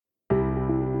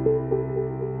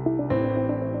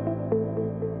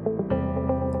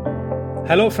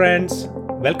Hello, friends.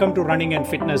 Welcome to Running and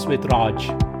Fitness with Raj.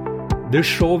 This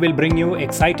show will bring you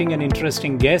exciting and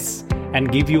interesting guests and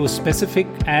give you specific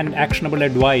and actionable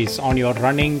advice on your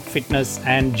running, fitness,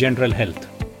 and general health.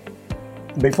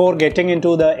 Before getting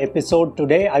into the episode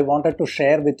today, I wanted to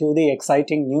share with you the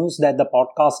exciting news that the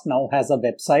podcast now has a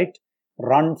website,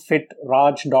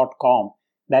 runfitraj.com.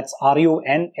 That's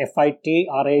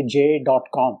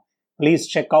runfitraj.com. Please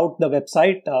check out the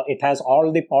website. It has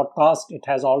all the podcast. It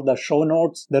has all the show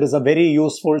notes. There is a very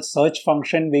useful search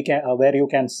function where you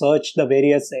can search the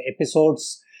various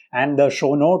episodes and the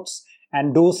show notes.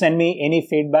 And do send me any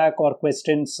feedback or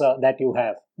questions that you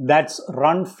have. That's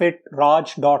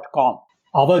runfitraj.com.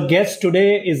 Our guest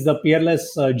today is the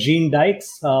peerless Gene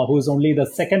Dykes, who is only the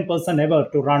second person ever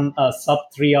to run a sub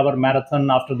 3-hour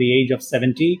marathon after the age of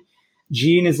 70.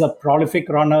 Gene is a prolific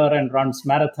runner and runs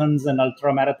marathons and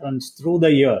ultra marathons through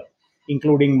the year,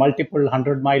 including multiple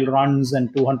 100-mile runs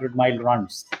and 200-mile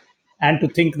runs. And to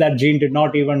think that Gene did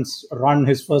not even run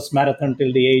his first marathon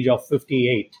till the age of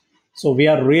 58. So we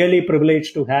are really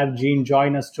privileged to have Gene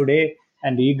join us today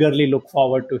and eagerly look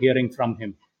forward to hearing from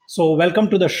him. So welcome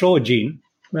to the show, Gene.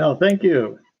 Well, thank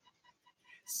you.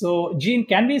 So, Gene,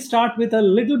 can we start with a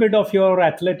little bit of your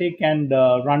athletic and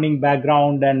running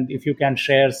background, and if you can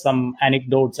share some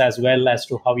anecdotes as well as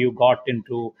to how you got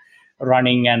into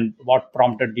running and what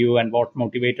prompted you and what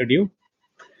motivated you?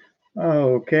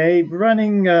 Okay,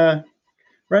 running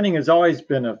has always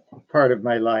been a part of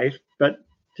my life, but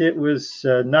it was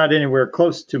not anywhere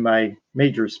close to my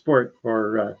major sport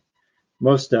for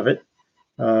most of it.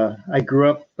 I grew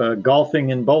up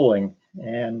golfing and bowling,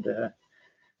 and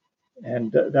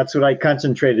that's what I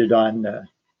concentrated on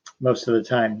most of the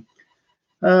time.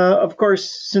 Of course,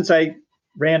 since I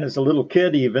ran as a little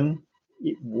kid, even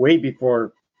way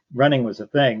before running was a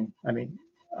thing. I mean,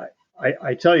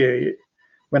 I tell you,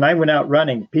 when I went out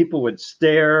running, people would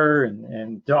stare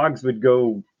and dogs would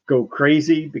go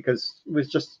crazy because it was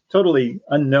just totally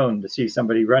unknown to see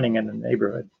somebody running in the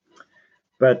neighborhood.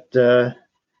 But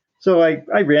so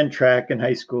I ran track in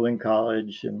high school and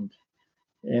college, and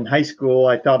in high school,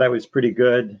 I thought I was pretty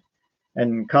good.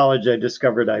 And in college, I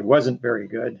discovered I wasn't very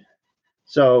good.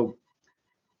 So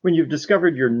when you've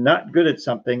discovered you're not good at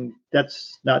something,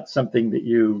 that's not something that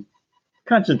you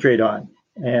concentrate on.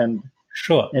 And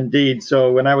sure, indeed,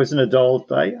 so when I was an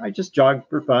adult, I just jogged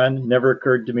for fun. It never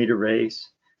occurred to me to race,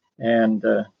 and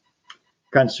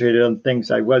concentrated on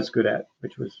things I was good at,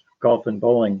 which was golf and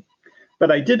bowling. But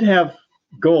I did have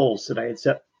goals that I had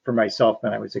set for myself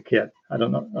when I was a kid. I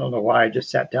don't know why. I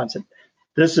just sat down and said,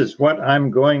 this is what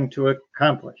I'm going to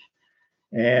accomplish.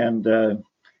 And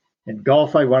in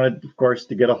golf, I wanted, of course,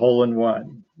 to get a hole in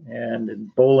one. And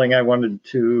in bowling, I wanted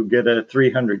to get a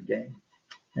 300 game.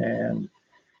 And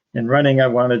in running, I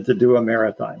wanted to do a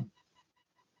marathon.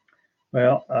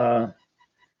 Well,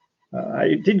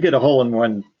 I did get a hole in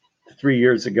one 3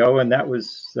 years ago, and that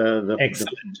was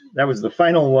the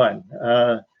final one.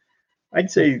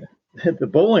 I'd say the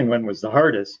bowling one was the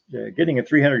hardest. Getting a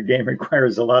 300 game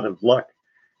requires a lot of luck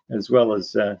as well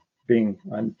as being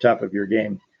on top of your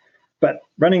game. But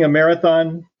running a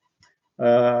marathon,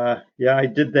 I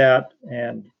did that.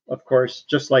 And of course,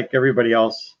 just like everybody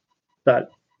else, thought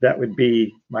that would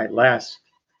be my last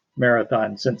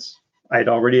marathon since I'd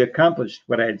already accomplished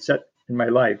what I had set in my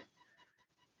life.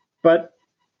 But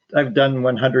I've done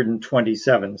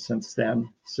 127 since then.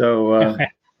 So,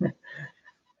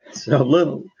 so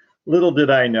little did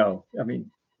I know. I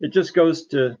mean, it just goes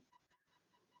to,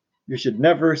 you should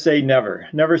never say never.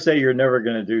 Never say you're never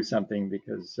going to do something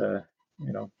because,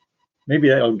 maybe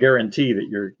that'll guarantee that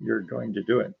you're going to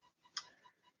do it.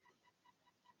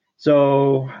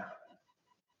 So,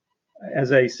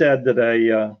 as I said, that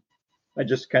I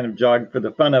just kind of jogged for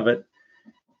the fun of it.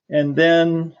 And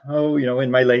then,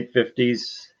 in my late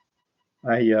 50s,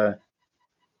 I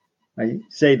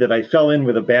say that I fell in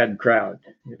with a bad crowd.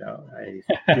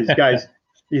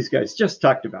 These guys just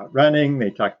talked about running. They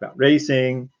talked about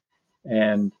racing,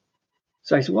 and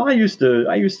so I said, well, I used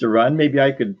to run. Maybe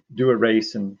I could do a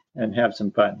race and have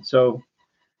some fun. So,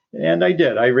 and I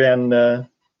did. I ran a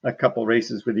couple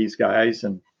races with these guys,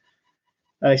 and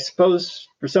I suppose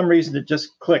for some reason it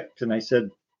just clicked. And I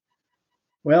said,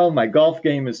 well, my golf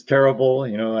game is terrible.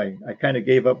 I kind of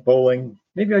gave up bowling.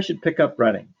 Maybe I should pick up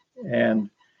running. And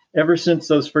ever since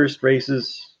those first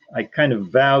races, I kind of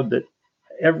vowed that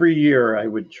every year I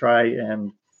would try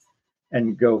and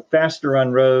go faster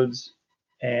on roads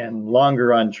and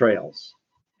longer on trails.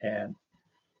 And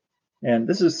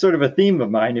this is sort of a theme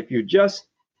of mine. If you just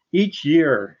each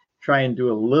year try and do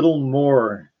a little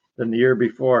more than the year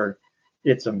before,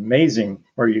 it's amazing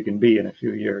where you can be in a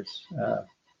few years.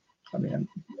 I mean, I'm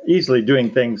easily doing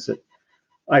things that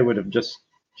I would have just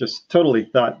totally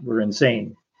thought were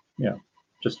insane,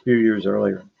 just a few years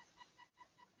earlier.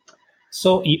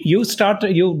 So you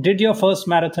did your first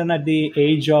marathon at the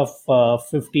age of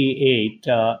 58.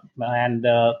 And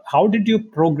how did you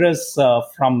progress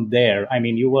from there? I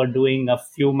mean, you were doing a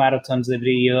few marathons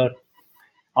every year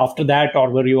after that, or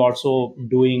were you also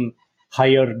doing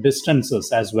higher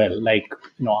distances as well? Like,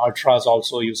 ultras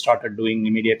also you started doing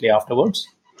immediately afterwards?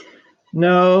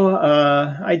 No,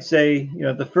 I'd say,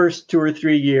 the first 2 or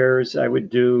 3 years I would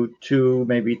do 2,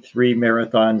 maybe 3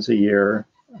 marathons a year.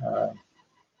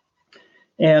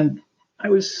 And I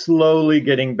was slowly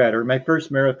getting better. My first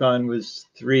marathon was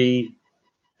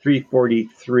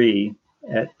 3:43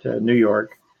 at New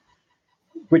York,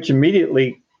 which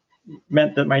immediately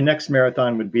meant that my next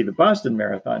marathon would be the Boston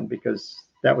Marathon, because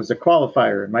that was a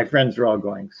qualifier and my friends were all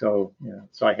going. So,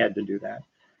 so I had to do that.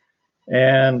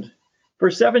 And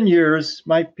for 7 years,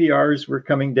 my PRs were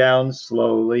coming down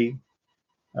slowly.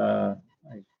 On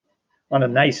a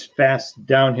nice, fast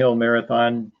downhill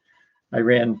marathon, I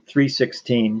ran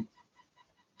 3:16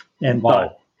 and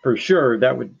thought for sure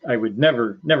I would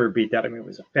never beat that. I mean, it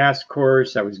was a fast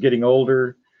course. I was getting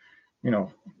older. I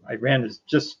ran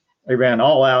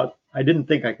all out. I didn't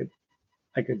think I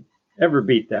could ever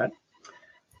beat that.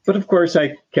 But of course,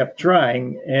 I kept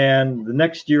trying. And the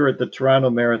next year at the Toronto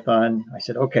Marathon, I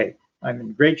said, okay, I'm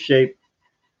in great shape.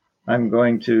 I'm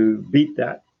going to beat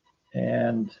that.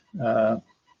 And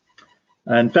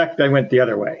in fact, I went the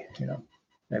other way.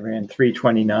 I ran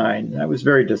 3:29. I was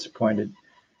very disappointed.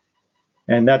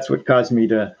 And that's what caused me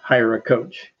to hire a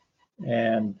coach.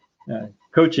 And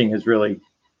coaching is really,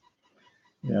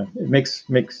 it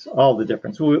makes all the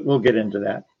difference. We'll get into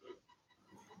that.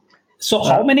 So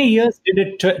how many years did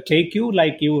it take you?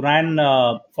 Like, you ran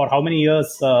for how many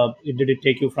years did it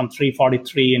take you from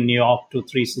 3:43 in New York to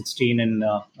 3:16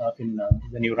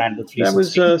 when you ran the 3:16? That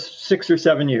was 6 or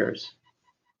 7 years.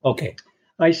 Okay.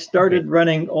 I started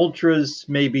running ultras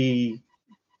maybe,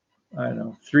 I don't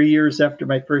know, 3 years after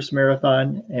my first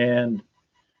marathon, and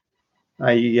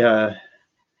I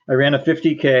ran a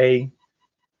 50K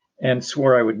and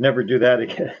swore I would never do that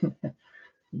again.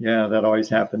 Yeah, that always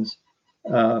happens.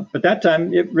 But that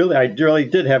time, I really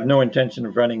did have no intention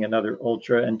of running another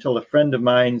ultra until a friend of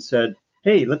mine said,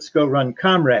 "Hey, let's go run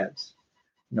Comrades."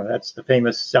 That's the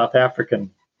famous South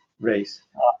African race.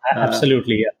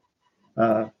 Absolutely,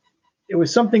 yeah. It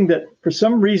was something that, for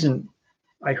some reason,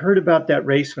 I heard about that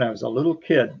race when I was a little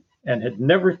kid and had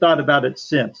never thought about it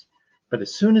since. But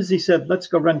as soon as he said, "Let's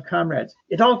go run Comrades,"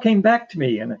 it all came back to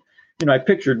me. And, I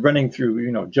pictured running through,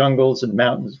 jungles and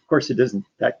mountains. Of course, it isn't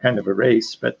that kind of a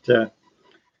race, but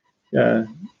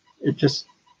it just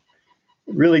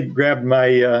really grabbed my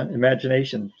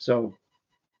imagination. So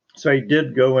I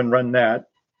did go and run that.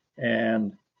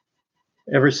 And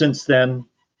ever since then,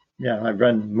 I've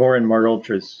run more and more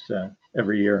ultras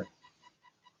every year.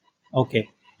 Okay.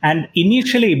 And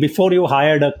initially, before you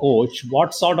hired a coach,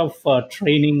 what sort of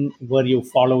training were you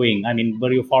following? I mean,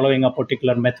 were you following a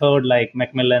particular method like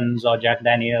Macmillan's or Jack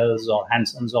Daniels or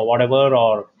Hanson's or whatever,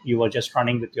 or you were just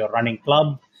running with your running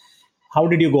club? How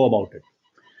did you go about it?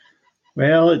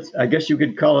 Well, I guess you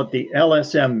could call it the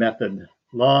LSM method,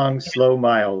 long, slow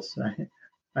miles.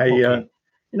 I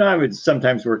would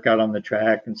sometimes work out on the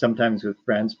track and sometimes with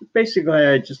friends, but basically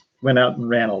I just went out and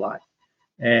ran a lot.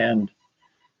 And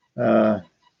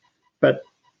but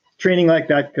training like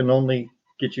that can only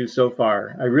get you so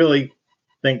far. I really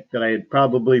think that I had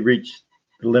probably reached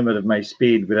the limit of my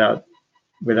speed without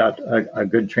a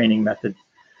good training method.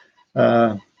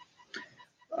 I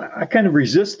kind of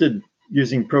resisted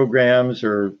using programs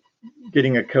or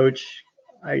getting a coach.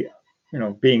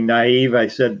 Being naive, I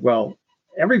said, well,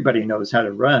 everybody knows how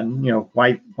to run.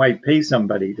 Why pay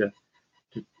somebody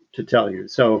to tell you?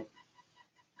 So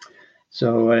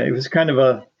it was kind of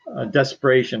a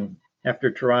desperation.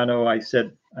 After Toronto, I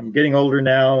said, I'm getting older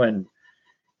now, and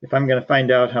if I'm going to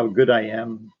find out how good I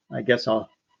am, I guess I'll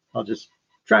just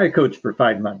try a coach for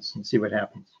 5 months and see what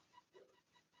happens.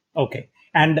 Okay.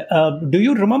 And do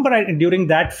you remember during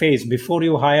that phase, before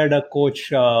you hired a coach,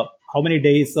 how many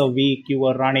days a week you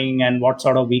were running and what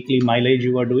sort of weekly mileage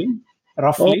you were doing,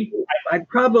 roughly? I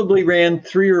probably ran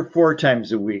 3 or 4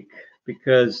 times a week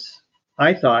because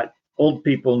I thought old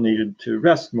people needed to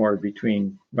rest more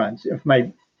between runs.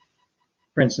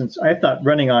 For instance, I thought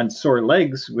running on sore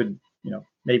legs would,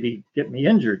 maybe get me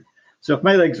injured. So if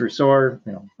my legs were sore,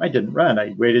 I didn't run.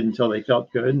 I waited until they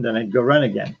felt good, and then I'd go run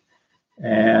again.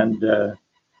 And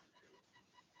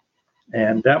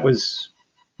that was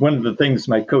one of the things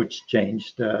my coach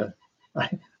changed.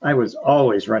 I was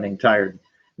always running tired.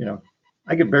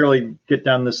 I could barely get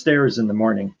down the stairs in the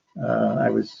morning.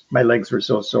 My legs were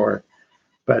so sore.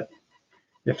 But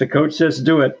if the coach says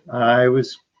do it, I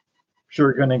was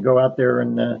sure going to go out there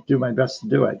and do my best to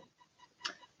do it.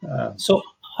 So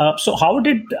how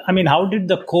did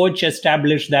the coach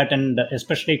establish that, and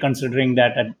especially considering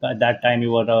that at that time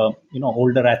you were a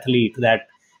older athlete, that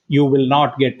you will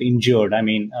not get injured?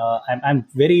 I'm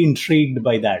very intrigued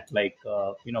by that.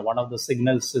 One of the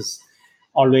signals is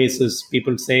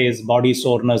people say is body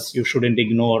soreness you shouldn't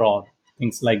ignore, or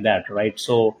things like that, right?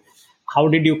 So how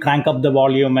did you crank up the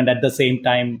volume and at the same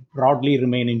time broadly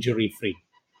remain injury free?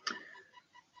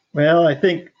 Well, I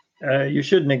think you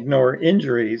shouldn't ignore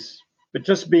injuries, but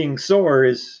just being sore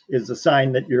is a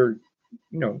sign that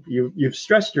you've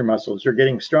stressed your muscles, you're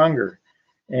getting stronger.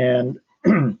 And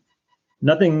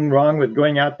nothing wrong with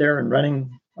going out there and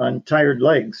running on tired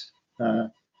legs.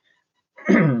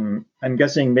 I'm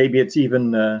guessing maybe it's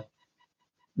even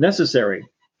necessary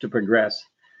to progress.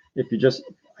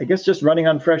 I guess just running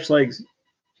on fresh legs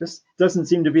just doesn't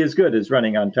seem to be as good as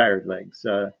running on tired legs.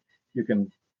 You're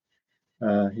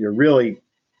really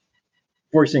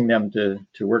forcing them to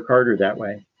work harder that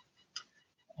way.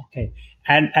 Okay.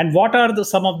 And what are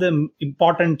some of the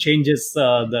important changes?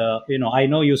 I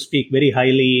know you speak very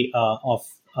highly of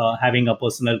having a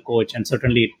personal coach, and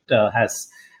certainly it has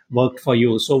worked for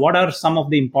you. So what are some of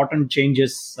the important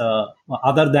changes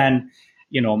other than,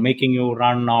 making you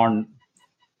run on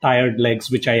tired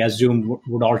legs, which I assume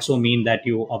would also mean that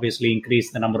you obviously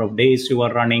increase the number of days you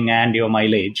are running and your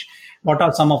mileage? What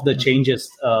are some of the changes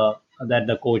that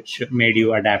the coach made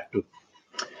you adapt to?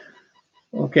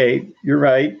 Okay, you're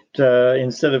right.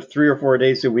 Instead of 3 or 4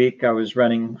 days a week, I was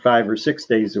running 5 or 6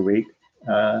 days a week.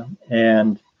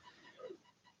 And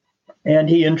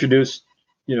he introduced,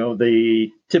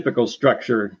 the typical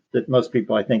structure that most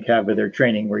people, I think, have with their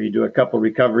training, where you do a couple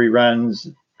recovery runs,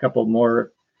 a couple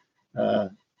more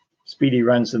speedy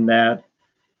runs than that,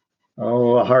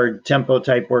 a hard tempo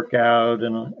type workout,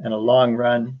 and a long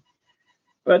run.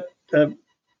 But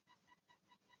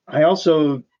I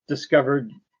also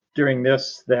discovered during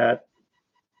this that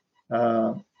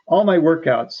all my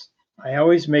workouts, I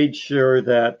always made sure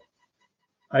that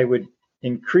I would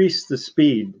increase the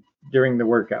speed during the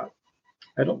workout.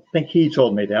 I don't think he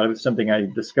told me that. It was something I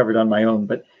discovered on my own.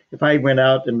 But if I went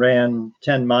out and ran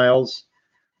 10 miles,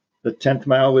 the 10th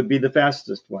mile would be the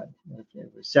fastest one. If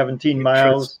it was 17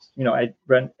 miles, I'd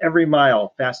run every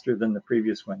mile faster than the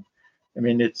previous one. I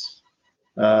mean, it's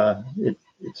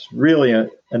really an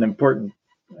important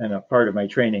and a part of my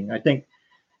training. I think,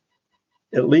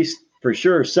 at least for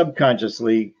sure,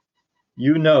 subconsciously,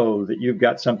 that you've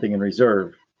got something in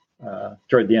reserve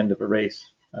toward the end of a race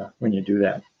when you do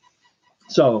that.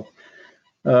 So,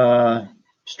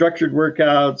 structured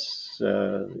workouts,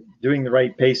 doing the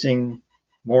right pacing,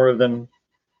 more of them.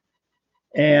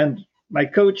 And my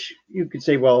coach, you could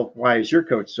say, well, why is your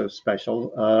coach so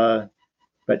special?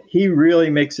 But he really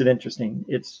makes it interesting.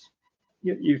 If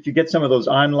you get some of those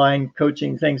online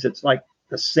coaching things, it's like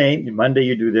the same. Monday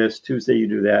you do this, Tuesday you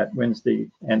do that, Wednesday,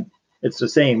 and it's the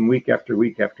same week after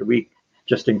week after week,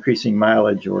 just increasing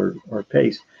mileage or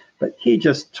pace. But he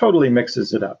just totally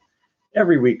mixes it up.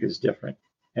 Every week is different,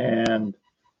 and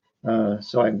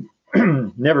so I'm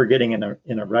never getting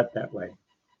in a rut that way.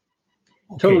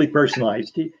 Okay. Totally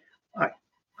personalized.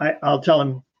 I'll tell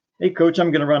him, hey, coach,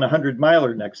 I'm going to run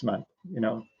 100-miler next month.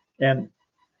 And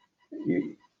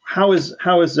how is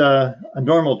a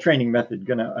normal training method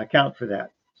going to account for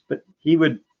that? But he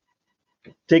would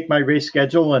take my race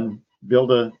schedule and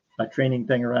build a training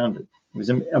thing around it. It was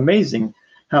amazing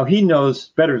how he knows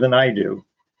better than I do,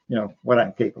 what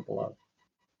I'm capable of.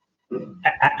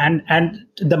 And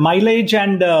the mileage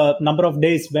and number of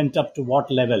days went up to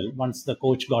what level once the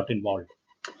coach got involved?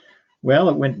 Well,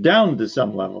 it went down to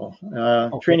some level.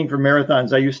 Okay. Training for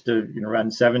marathons, I used to run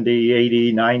 70,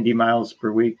 80, 90 miles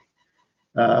per week.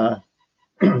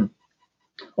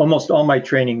 Almost all my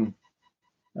training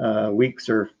weeks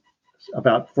are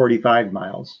about 45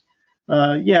 miles.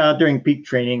 During peak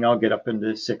training, I'll get up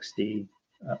into 60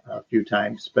 a few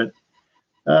times. But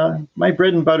my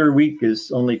bread and butter week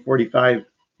is only 45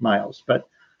 miles. But,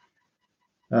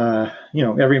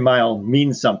 every mile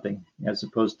means something as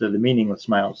opposed to the meaningless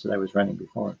miles that I was running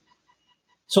before.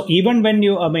 So even when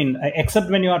except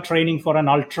when you are training for an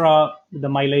ultra, the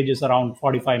mileage is around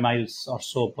 45 miles or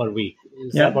so per week.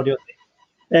 Is that what you're saying?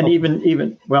 And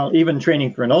okay. even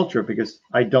training for an ultra, because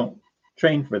I don't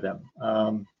train for them.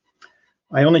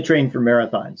 I only train for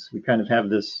marathons. We kind of have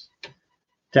this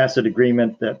tacit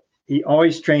agreement that he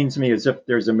always trains me as if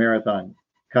there's a marathon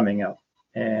coming up.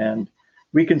 And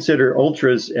we consider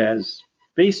ultras as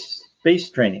base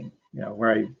training,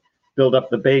 where I build up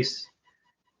the base.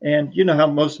 And you know how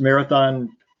most marathon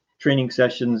training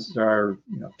sessions are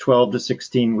 12 to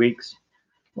 16 weeks.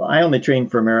 Well, I only train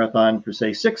for a marathon for,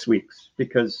 say, 6 weeks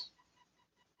because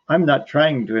I'm not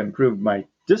trying to improve my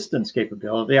distance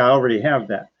capability. I already have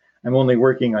that. I'm only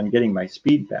working on getting my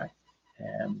speed back.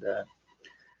 And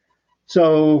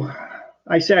so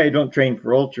I say I don't train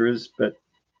for ultras, but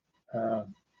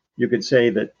you could say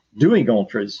that doing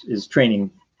ultras is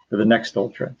training for the next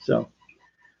ultra. So,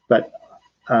 but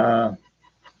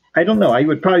I don't know. I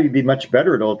would probably be much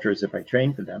better at ultras if I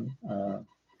trained for them.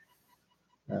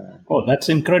 Oh, that's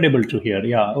incredible to hear.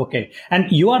 Yeah, okay.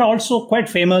 And you are also quite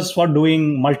famous for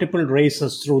doing multiple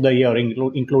races through the year,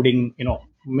 including,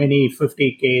 many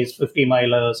 50Ks, 50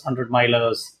 milers, 100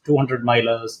 milers, 200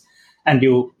 milers. And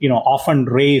you often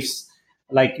race,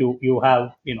 like you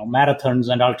have,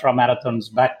 marathons and ultra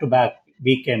marathons back-to-back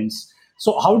weekends.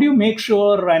 So how do you make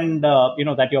sure and,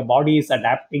 that your body is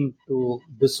adapting to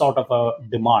this sort of a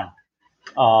demand,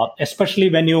 especially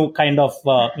when you kind of,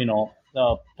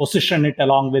 position it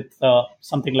along with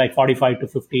something like 45 to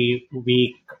 50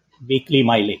 weekly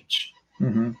mileage?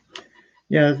 Mm-hmm.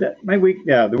 Yeah,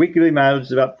 the weekly mileage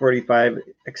is about 45,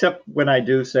 except when I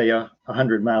do, say, a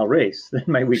 100-mile race. Then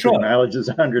my weekly mileage is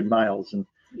 100 miles. And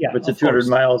if it's a 200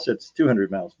 miles, it's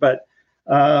 200 miles. But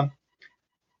I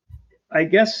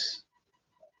guess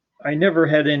I never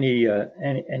had any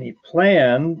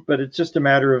plan, but it's just a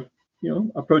matter of,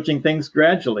 approaching things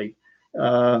gradually.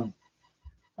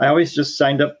 I always just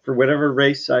signed up for whatever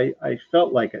race I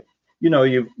felt like it.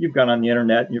 You've gone on the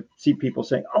internet and you see people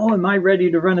saying, "Oh, am I ready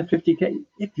to run a 50K?"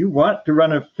 If you want to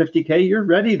run a 50K, you're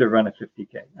ready to run a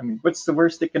 50K. I mean, what's the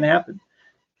worst that can happen?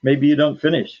 Maybe you don't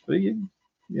finish, but you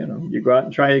go out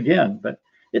and try again. But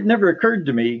it never occurred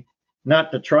to me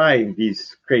not to try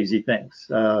these crazy things.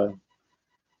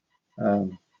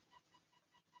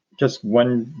 Just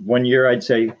one year, I'd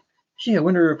say, "Gee, I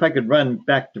wonder if I could run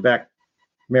back-to-back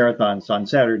marathons on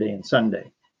Saturday and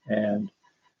Sunday." And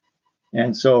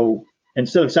so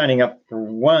instead of signing up for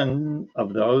one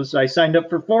of those, I signed up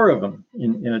for 4 of them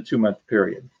in a 2-month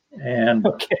period. And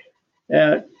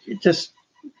it just,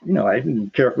 I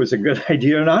didn't care if it was a good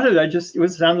idea or not.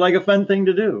 It sounded like a fun thing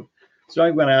to do. So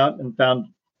I went out and found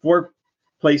 4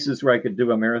 places where I could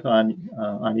do a marathon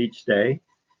on each day.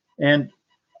 And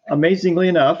amazingly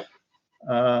enough,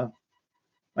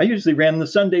 I usually ran the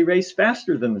Sunday race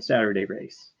faster than the Saturday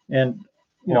race. And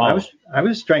I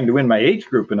was trying to win my age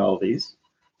group in all these.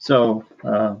 So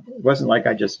it wasn't like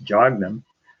I just jogged them.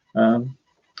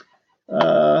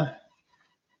 That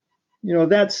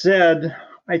said,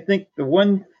 I think the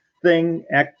one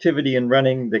activity in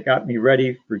running that got me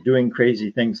ready for doing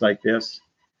crazy things like this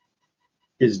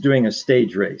is doing a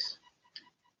stage race.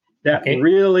 That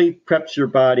really preps your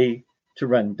body to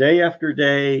run day after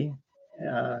day.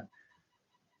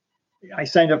 I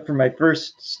signed up for my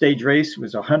first stage race. It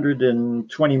was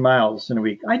 120 miles in a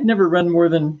week. I'd never run more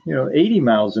than 80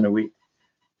 miles in a week.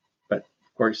 But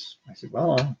of course, I said,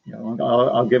 well,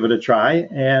 I'll give it a try.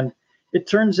 And it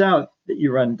turns out that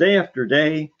you run day after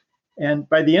day, and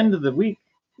by the end of the week,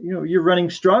 you're running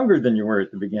stronger than you were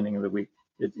at the beginning of the week.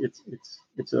 It's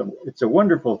a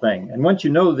wonderful thing. And once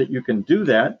you know that you can do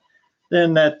that,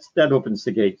 then that opens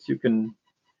the gates. You can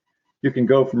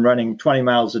go from running 20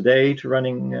 miles a day to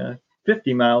running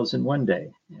 50 miles in one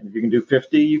day. And if you can do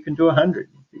 50, you can do 100.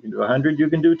 If you can do 100,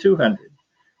 you can do 200.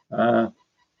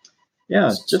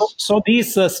 So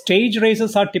these stage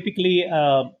races are typically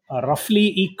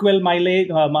roughly equal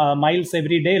miles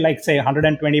every day, like say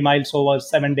 120 miles over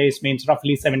 7 days means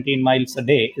roughly 17 miles a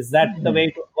day. Is that the way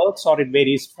it works, or it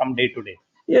varies from day to day?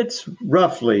 It's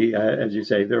roughly, as you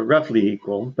say, they're roughly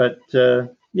equal, but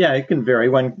it can vary.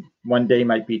 One day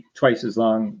might be twice as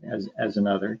long as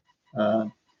another.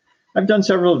 I've done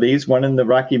several of these, one in the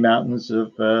Rocky Mountains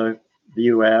of the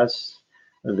U.S.,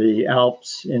 the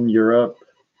Alps in Europe.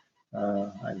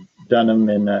 I've done them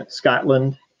in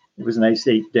Scotland. It was a nice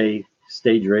 8-day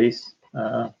stage race.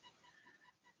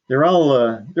 They're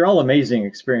all amazing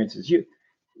experiences.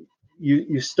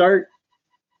 You start,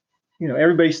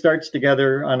 everybody starts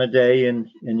together on a day, and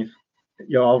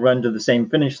you all run to the same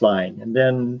finish line, and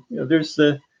then there's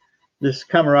this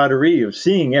camaraderie of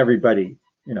seeing everybody,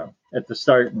 at the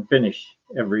start and finish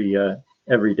every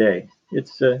day.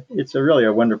 It's really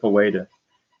a wonderful way to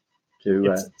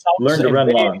learn to run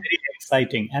long. Very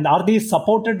exciting. And are these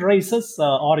supported races,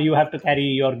 or you have to carry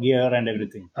your gear and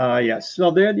everything? Yes.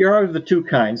 Well, there are the 2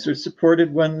 kinds. There's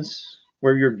supported ones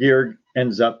where your gear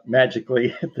ends up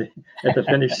magically at the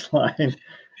finish line, and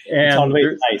it's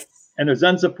always nice. And there's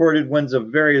unsupported ones of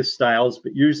various styles,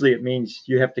 but usually it means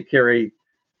you have to carry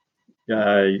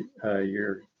your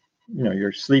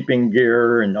your sleeping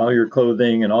gear and all your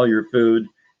clothing and all your food,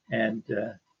 and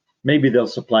maybe they'll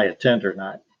supply a tent or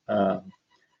not.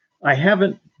 I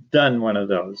haven't done one of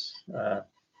those.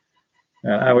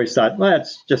 I always thought, well,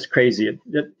 that's just crazy.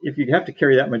 If you have to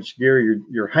carry that much gear,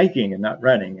 you're hiking and not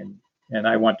running, and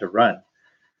I want to run.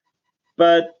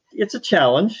 But it's a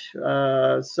challenge.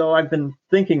 So I've been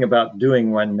thinking about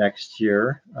doing one next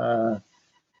year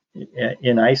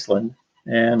in Iceland,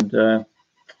 and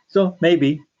so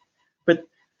maybe. But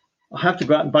I'll have to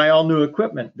go out and buy all new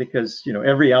equipment because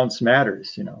every ounce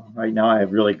matters. Right now I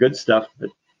have really good stuff,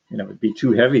 but it'd be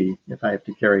too heavy if I have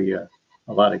to carry a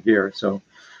lot of gear. So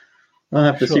I'll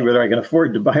have to see whether I can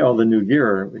afford to buy all the new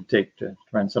gear it would take to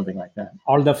run something like that.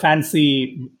 All the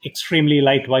fancy, extremely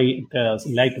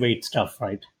lightweight stuff,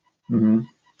 right? Mm-hmm.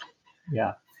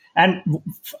 Yeah. And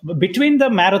between the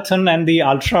marathon and the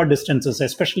ultra distances,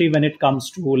 especially when it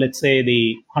comes to, let's say,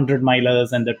 the 100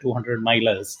 milers and the 200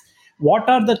 milers, what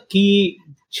are the key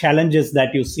challenges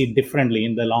that you see differently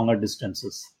in the longer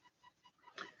distances?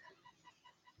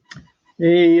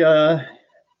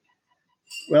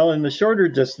 Well, in the shorter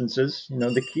distances,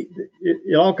 the key,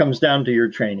 it all comes down to your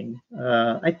training.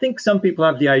 I think some people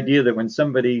have the idea that when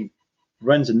somebody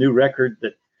runs a new record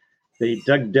that they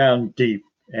dug down deep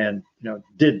and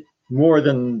did more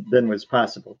than was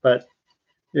possible, but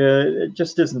it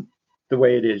just isn't the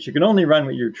way it is. You can only run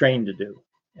what you're trained to do,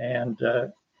 and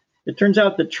it turns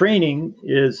out that training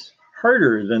is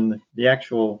harder than the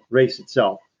actual race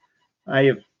itself. I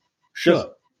have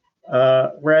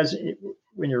whereas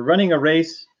when you're running a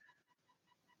race,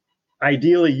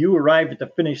 ideally you arrive at the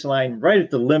finish line right at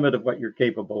the limit of what you're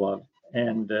capable of,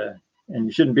 and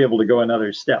you shouldn't be able to go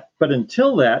another step. But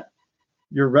until that,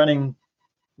 you're running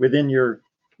within your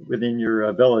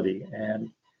ability,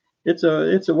 and it's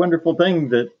a wonderful thing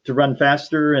to run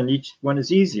faster, and each one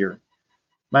is easier.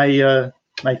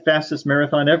 My fastest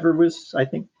marathon ever was, I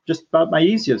think, just about my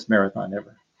easiest marathon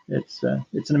ever. It's an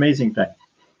amazing thing.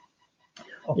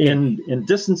 Okay. In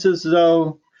distances,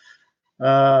 though,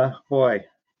 boy,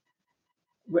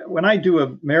 when I do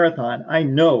a marathon, I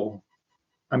know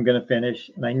I'm going to finish,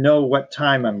 and I know what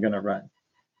time I'm going to run.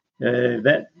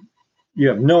 That you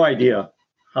have no idea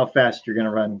how fast you're going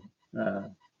to run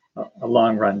a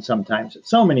long run. Sometimes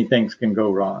so many things can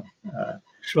go wrong.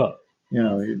 Sure.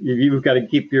 You've got to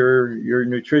keep your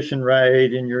nutrition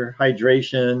right and your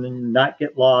hydration and not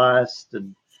get lost.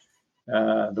 And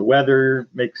the weather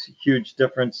makes a huge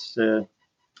difference.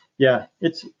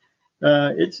 It's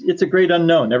a great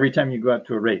unknown every time you go out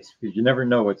to a race because you never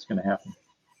know what's going to happen.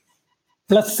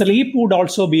 Plus, sleep would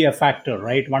also be a factor,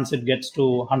 right? Once it gets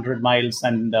to 100 miles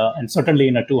and certainly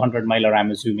in a 200 miler,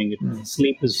 I'm assuming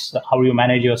sleep is how you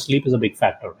manage your sleep is a big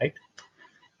factor, right?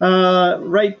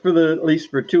 Right, at least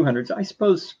for 200s. I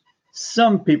suppose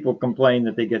some people complain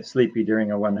that they get sleepy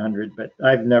during a 100, but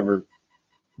I've never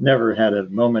had a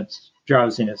moment's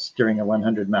drowsiness during a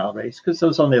 100-mile race because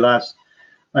those only last,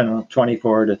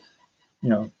 24 to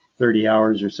 30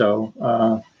 hours or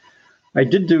so. I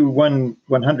did do one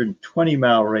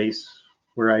 120-mile race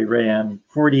where I ran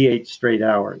 48 straight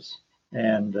hours,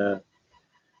 and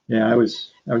I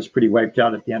was pretty wiped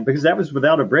out at the end because that was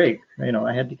without a break.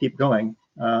 I had to keep going.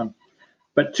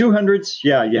 But 200s,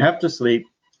 you have to sleep,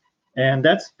 and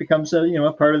that becomes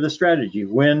a part of the strategy.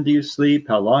 When do you sleep?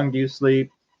 How long do you sleep?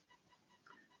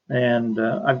 And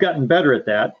I've gotten better at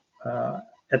that.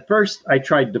 At first, I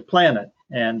tried to plan it,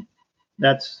 and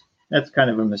that's kind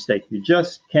of a mistake. You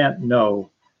just can't know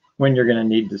when you're going to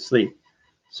need to sleep.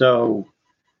 So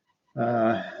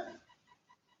I'll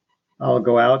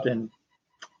go out and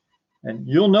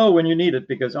you'll know when you need it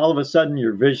because all of a sudden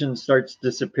your vision starts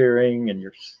disappearing and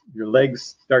your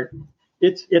legs start.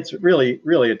 It's really,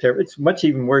 really it's much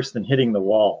even worse than hitting the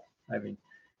wall. I mean,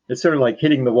 it's sort of like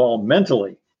hitting the wall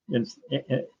mentally in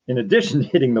addition to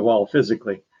hitting the wall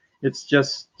physically. It's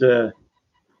just,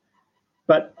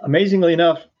 but amazingly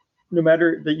enough, no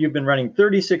matter that you've been running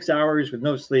 36 hours with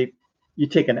no sleep, you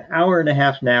take an hour and a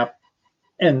half nap,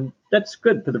 and that's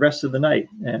good for the rest of the night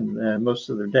and most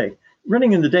of the day.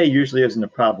 Running in the day usually isn't a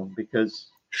problem because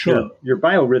your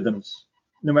biorhythms,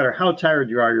 no matter how tired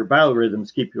you are, your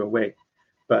biorhythms keep you awake.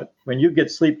 But when you get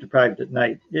sleep deprived at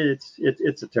night, it's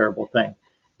a terrible thing.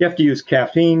 You have to use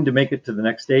caffeine to make it to the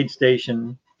next aid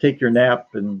station, take your nap,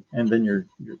 and then you're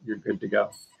good to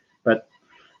go. But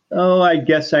I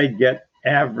guess I get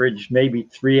average maybe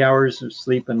 3 hours of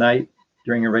sleep a night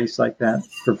during a race like that.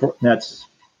 That's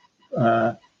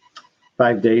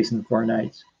 5 days and 4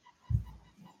 nights.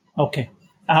 Okay.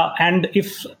 And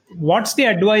what's the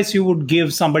advice you would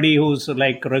give somebody who's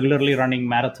like regularly running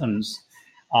marathons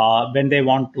when they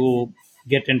want to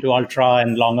get into ultra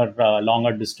and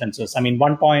longer distances? I mean,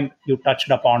 one point you touched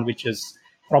upon, which is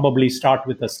probably start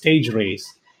with a stage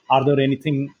race. Are there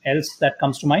anything else that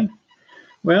comes to mind?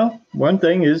 Well, one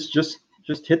thing is just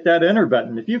hit that enter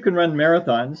button. If you can run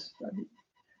marathons,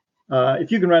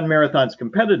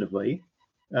 competitively,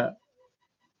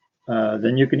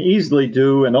 then you can easily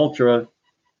do an ultra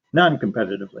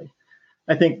non-competitively.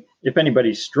 I think if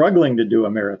anybody's struggling to do a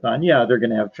marathon, yeah, they're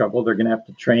going to have trouble. They're going to have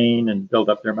to train and build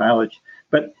up their mileage.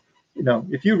 But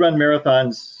if you run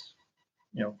marathons,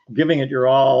 giving it your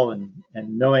all and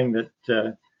knowing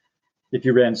that if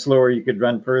you ran slower, you could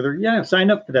run further. Yeah, sign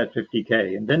up for that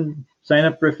 50K and then sign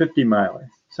up for a 50 miler.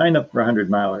 Sign up for a 100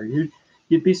 miler.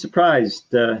 You'd be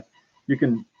surprised. You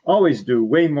can always do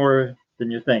way more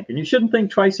than you think, and you shouldn't think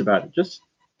twice about it. Just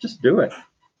do it.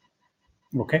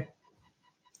 Okay.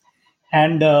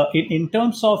 And in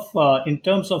terms of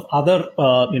other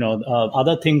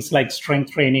other things like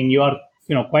strength training, you are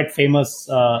quite famous.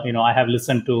 I have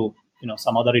listened to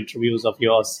some other interviews of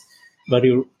yours where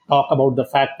you talk about the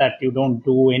fact that you don't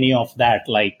do any of that,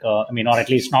 or at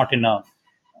least not in a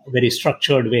very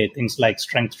structured way. Things like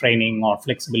strength training or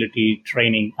flexibility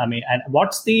training. I mean, and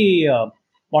what's the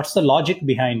logic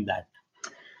behind that?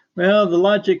 Well, the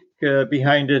logic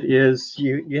behind it is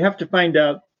you have to find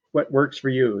out what works for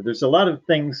you. There's a lot of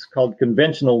things called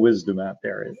conventional wisdom out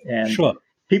there, and sure,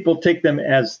 people take them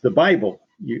as the Bible.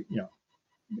 You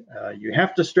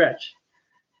have to stretch.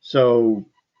 So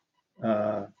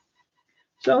I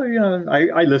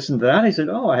listened to that. I said,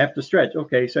 oh, I have to stretch.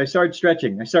 Okay, so I started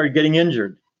stretching. I started getting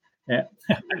injured. And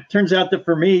it turns out that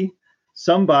for me,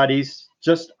 some bodies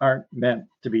just aren't meant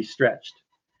to be stretched.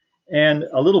 And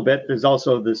a little bit, there's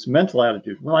also this mental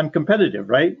attitude. Well, I'm competitive,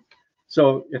 right?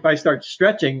 So if I start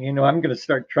stretching, I'm going to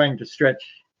start trying to stretch,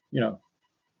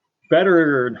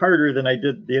 better and harder than I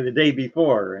did the day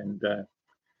before, and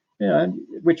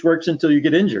which works until you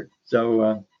get injured.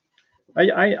 So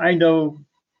I know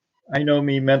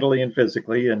me mentally and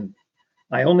physically, and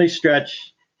I only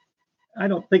stretch. I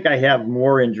don't think I have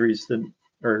more injuries than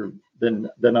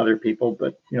other people,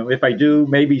 but if I do,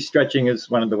 maybe stretching is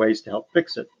one of the ways to help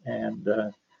fix it, and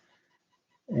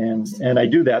I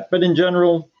do that. But in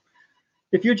general,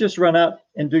 if you just run out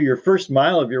and do your first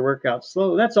mile of your workout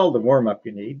slow, that's all the warm up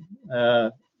you need.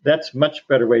 That's much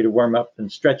better way to warm up than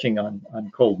stretching on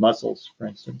cold muscles, for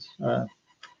instance. I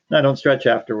don't stretch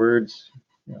afterwards.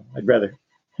 I'd rather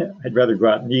go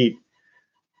out and eat.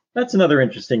 That's another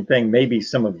interesting thing. Maybe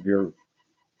some of your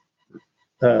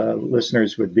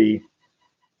listeners would be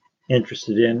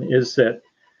interested in is that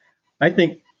I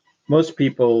think most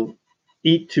people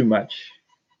eat too much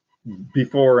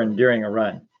before and during a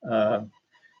run.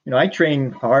 I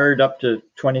train hard up to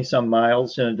 20 some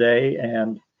miles in a day,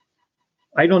 and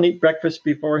I don't eat breakfast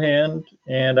beforehand,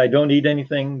 and I don't eat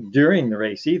anything during the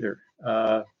race either.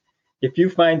 If you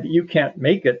find that you can't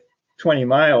make it 20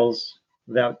 miles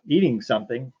without eating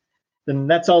something, then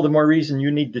that's all the more reason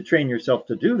you need to train yourself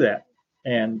to do that.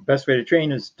 And best way to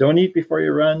train is don't eat before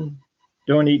you run,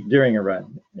 don't eat during a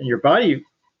run. And your body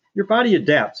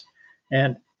adapts.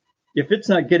 And if it's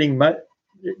not getting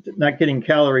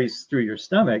calories through your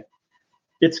stomach,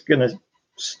 it's going to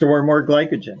store more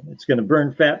glycogen. It's going to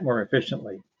burn fat more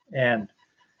efficiently. And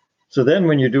so then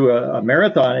when you do a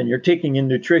marathon and you're taking in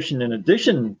nutrition in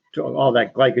addition to all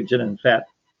that glycogen and fat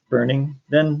burning,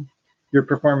 then your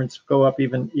performance go up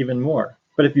even more.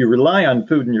 But if you rely on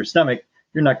food in your stomach,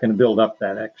 you're not going to build up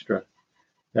that extra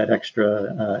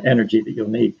energy that you'll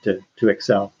need to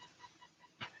excel.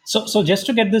 So just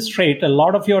to get this straight, a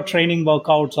lot of your training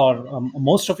workouts or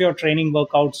most of your training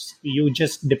workouts, you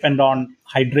just depend on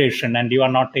hydration and you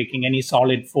are not taking any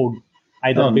solid food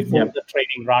either before the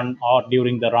training run or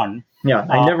during the run. Yeah,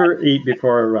 I never eat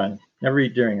before a run, never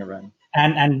eat during a run.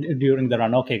 And during the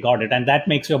run. Okay, got it. And that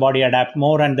makes your body adapt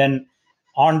more. And then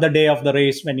on the day of the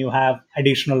race, when you have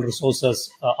additional resources,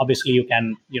 obviously you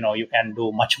can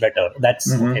do much better.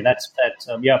 That's okay. That's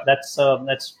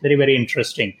very, very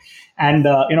interesting. And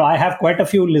I have quite a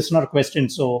few listener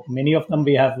questions. So many of them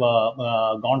we have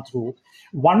gone through.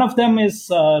 One of them is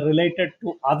related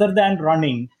to, other than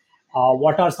running,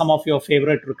 what are some of your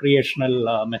favorite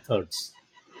recreational methods?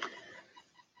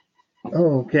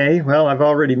 Okay. Well, I've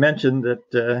already mentioned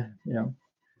that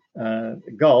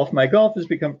golf. My golf has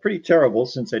become pretty terrible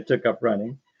since I took up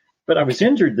running, but I was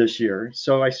injured this year,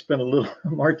 so I spent a little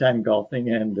more time golfing,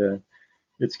 and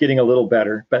it's getting a little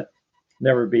better, but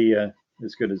never be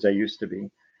as good as I used to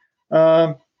be.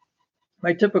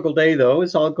 My typical day, though,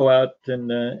 is I'll go out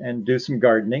and do some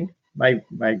gardening.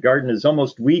 My garden is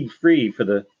almost weed free for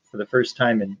the first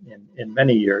time in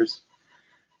many years.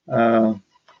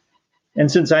 And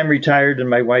since I'm retired and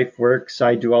my wife works,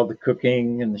 I do all the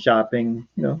cooking and the shopping.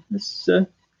 This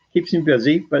keeps me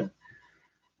busy. But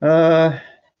I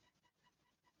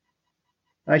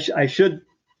should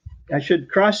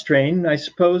cross train, I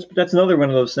suppose. But that's another one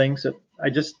of those things that I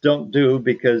just don't do,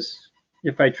 because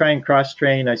if I try and cross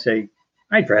train, I say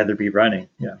I'd rather be running.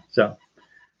 So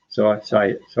I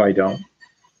don't.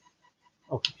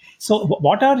 Okay. So,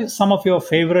 what are some of your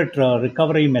favorite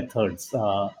recovery methods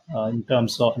in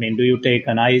terms of? I mean, do you take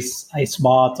an ice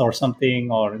bath or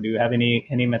something, or do you have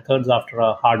any methods after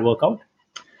a hard workout?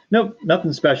 Nope,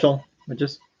 nothing special. I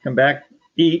just come back,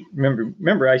 eat.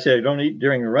 Remember, I said I don't eat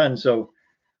during a run, so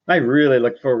I really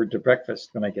look forward to breakfast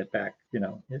when I get back.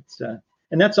 It's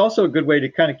and that's also a good way to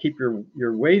kind of keep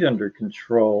your weight under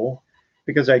control,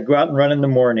 because I go out and run in the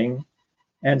morning,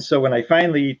 and so when I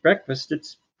finally eat breakfast,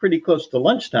 it's pretty close to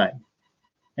lunchtime.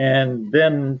 And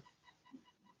then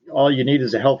all you need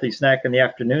is a healthy snack in the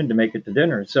afternoon to make it to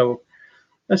dinner. So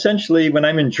essentially, when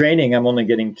I'm in training, I'm only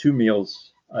getting 2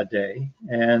 meals a day,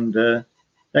 and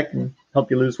that can help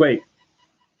you lose weight.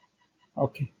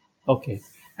 Okay.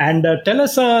 And tell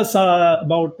us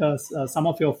about some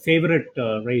of your favorite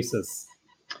races.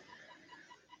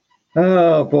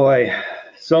 Oh boy,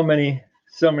 so many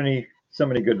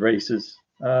good races.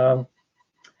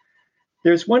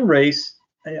 There's one race,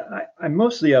 I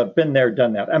mostly been there,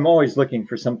 done that. I'm always looking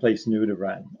for someplace new to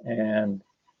run. And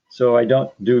so I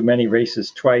don't do many races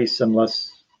twice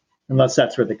unless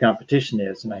that's where the competition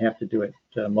is and I have to do it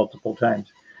multiple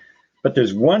times. But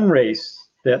there's one race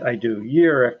that I do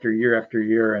year after year after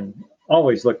year and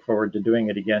always look forward to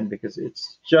doing it again, because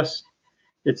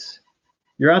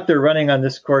you're out there running on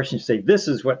this course and you say, this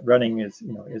is what running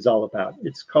is all about.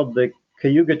 It's called the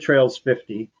Cayuga Trails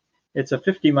 50. It's a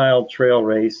 50-mile trail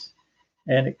race,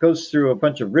 and it goes through a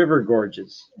bunch of river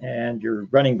gorges, and you're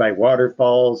running by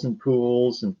waterfalls and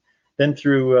pools, and then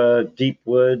through deep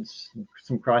woods,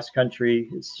 some cross country.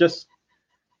 It's just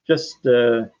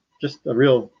a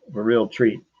real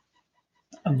treat.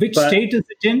 Which state is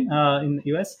it in the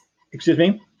U.S.? Excuse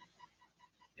me?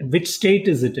 Which state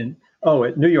is it in? Oh,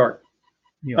 New York.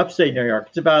 Upstate New York.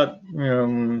 It's about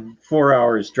 4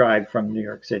 hours drive from New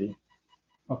York City.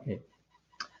 Okay.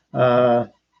 When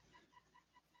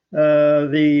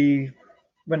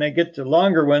I get to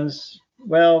longer ones,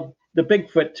 well, the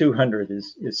Bigfoot 200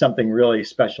 is something really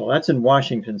special. That's in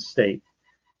Washington State,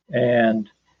 and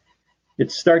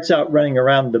it starts out running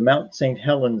around the Mount St.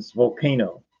 Helens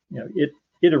volcano. It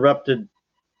erupted,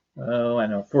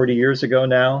 40 years ago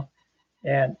now,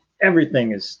 and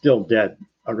everything is still dead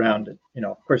around it.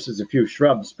 Of course, there's a few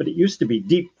shrubs, but it used to be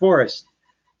deep forest.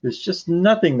 There's just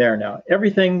nothing there now.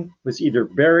 Everything was either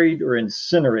buried or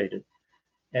incinerated.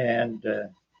 And the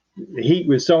heat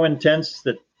was so intense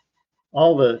that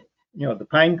all the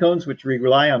pine cones, which we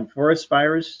rely on forest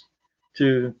fires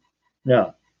too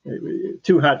hot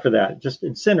for that. It just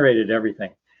incinerated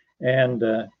everything. And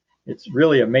it's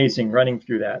really amazing running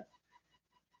through that.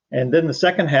 And then the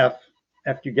second half,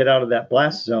 after you get out of that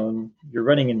blast zone, you're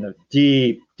running in the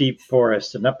deep, deep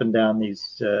forest and up and down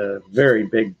these very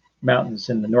big mountains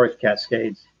in the North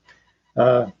Cascades.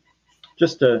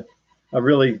 Just a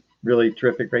really, really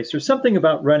terrific race. There's something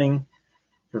about running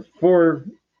for 4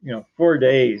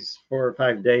 or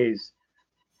 5 days,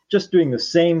 just doing the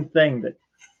same thing that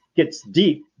gets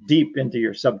deep, deep into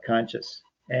your subconscious.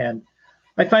 And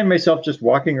I find myself just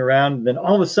walking around, and then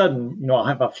all of a sudden, I'll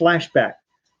have a flashback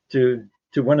to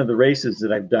one of the races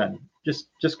that I've done. Just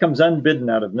comes unbidden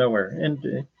out of nowhere,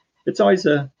 and it's always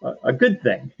a good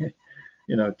thing,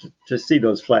 to see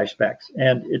those flashbacks.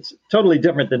 And it's totally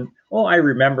different than, I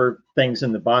remember things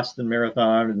in the Boston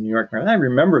Marathon or the New York Marathon. I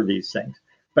remember these things,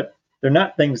 but they're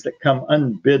not things that come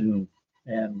unbidden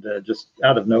and just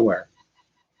out of nowhere.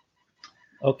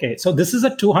 Okay, so this is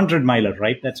a 200-miler,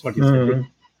 right? That's what you said. Mm-hmm.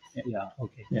 Yeah.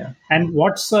 Okay. Yeah. And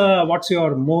what's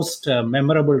your most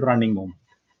memorable running moment?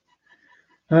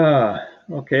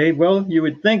 Okay. Well, you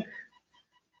would think,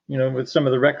 with some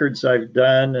of the records I've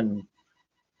done and,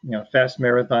 fast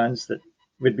marathons, that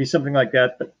would be something like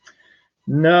that. But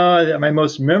no, my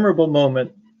most memorable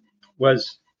moment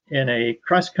was in a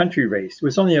cross-country race. It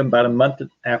was only about a month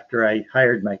after I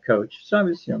hired my coach. So I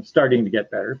was, starting to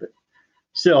get better, but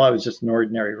still I was just an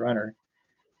ordinary runner.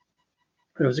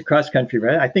 It was a cross-country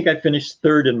race. I think I finished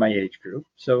third in my age group.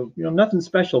 So, nothing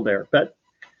special there. But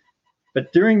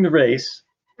during the race,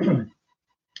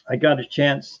 I got a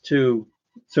chance to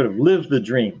sort of live the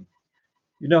dream.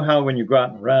 You know how when you go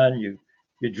out and run, you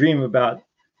dream about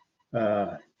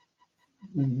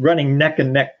running neck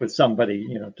and neck with somebody,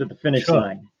 to the finish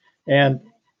line. And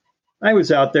I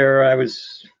was out there. I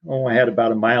had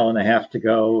about 1.5 miles to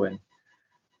go, and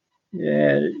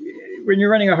Yeah, when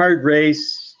you're running a hard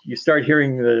race, you start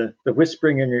hearing the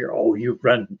whispering in your ear, oh, you've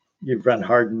run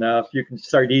hard enough. You can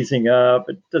start easing up.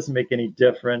 It doesn't make any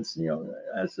difference,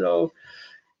 So,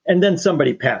 and then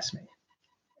somebody passed me.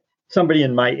 Somebody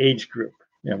in my age group.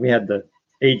 We had the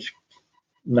age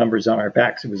numbers on our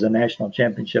backs. It was a national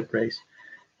championship race,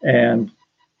 and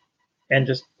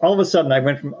just all of a sudden I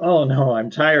went from, oh no, I'm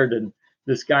tired, and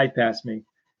this guy passed me,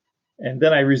 and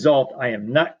then I resolved I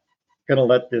am not going to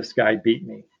let this guy beat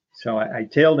me. So I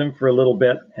tailed him for a little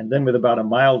bit, and then with about a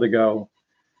mile to go,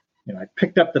 I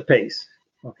picked up the pace.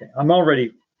 Okay, I'm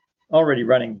already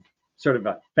running sort of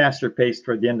a faster pace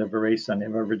toward the end of a race than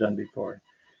I've ever done before,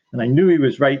 and I knew he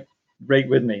was right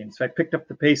with me, and so I picked up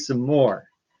the pace some more,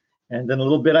 and then a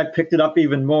little bit I picked it up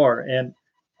even more, and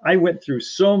I went through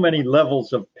so many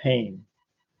levels of pain.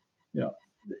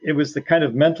 It was the kind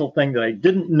of mental thing that I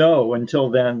didn't know until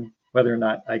then whether or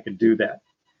not I could do that.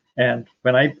 And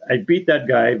when I beat that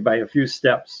guy by a few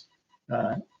steps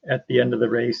at the end of the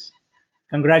race,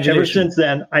 congratulations. Ever since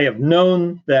then, I have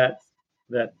known that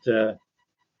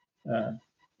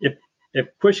if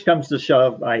push comes to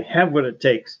shove, I have what it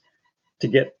takes to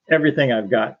get everything I've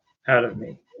got out of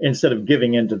me instead of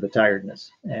giving in to the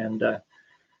tiredness. And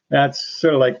that's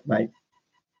sort of like my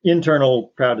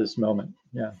internal proudest moment.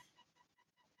 Yeah.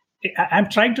 I'm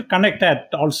trying to connect that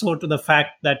also to the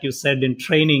fact that you said in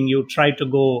training, you try to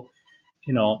go,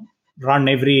 run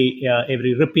every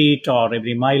repeat or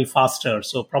every mile faster.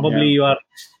 So probably you are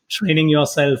training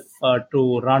yourself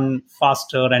to run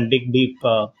faster and dig deep,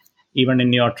 even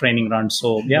in your training run.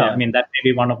 So I mean, that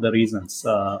may be one of the reasons.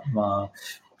 So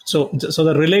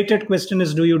the related question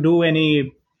is, do you do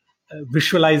any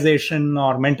visualization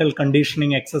or mental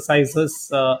conditioning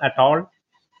exercises at all?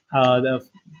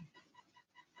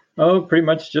 Pretty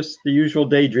much just the usual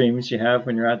daydreams you have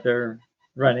when you're out there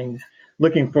running,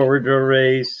 looking forward to a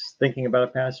race, thinking about a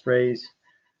past race.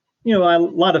 A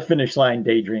lot of finish line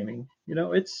daydreaming.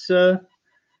 It's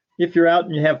if you're out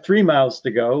and you have 3 miles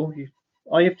to go,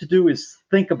 all you have to do is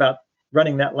think about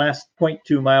running that last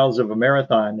 0.2 miles of a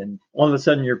marathon, and all of a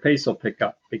sudden your pace will pick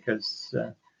up because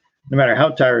no matter how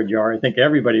tired you are, I think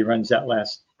everybody runs that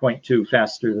last 0.2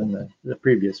 faster than the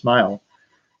previous mile.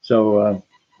 So,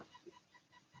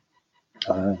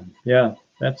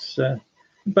 that's,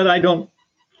 but I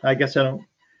guess I don't,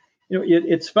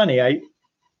 it's funny.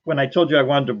 When I told you I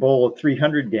wanted to bowl a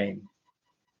 300 game,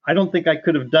 I don't think I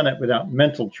could have done it without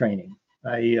mental training.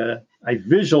 I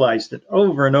visualized it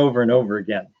over and over and over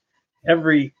again.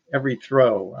 Every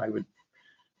throw, I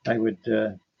would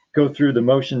go through the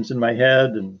motions in my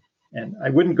head, and I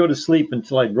wouldn't go to sleep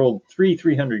until I'd rolled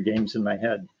 300 games in my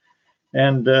head.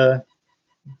 And,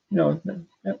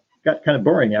 it got kind of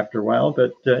boring after a while,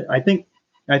 but I think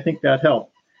that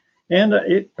helped. And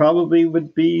it probably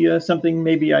would be something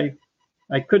maybe I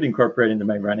could incorporate into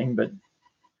my running, but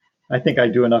I think I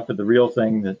do enough of the real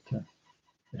thing that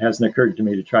it hasn't occurred to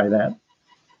me to try that.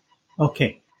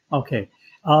 Okay.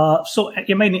 So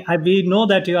we know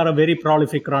that you are a very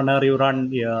prolific runner. You run,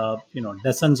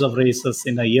 dozens of races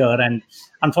in a year, and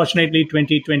unfortunately,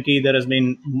 2020 there has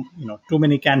been, too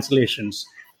many cancellations.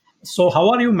 So, how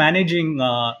are you managing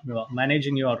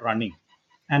your running,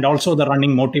 and also the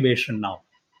running motivation now?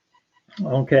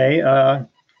 Okay.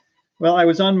 Well, I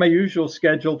was on my usual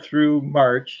schedule through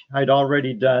March. I'd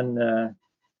already done, a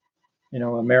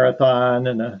marathon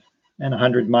and a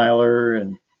 100-miler,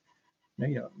 and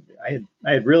I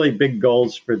had really big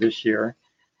goals for this year.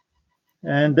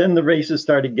 And then the races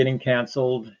started getting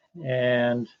canceled,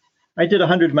 and I did a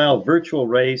 100-mile virtual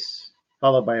race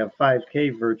followed by a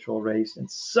 5K virtual race. And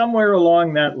somewhere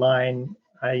along that line,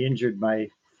 I injured my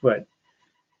foot.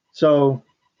 So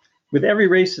with every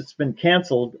race that's been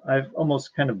canceled, I've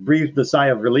almost kind of breathed a sigh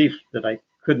of relief that I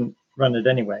couldn't run it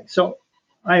anyway. So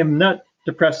I am not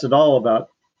depressed at all about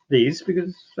these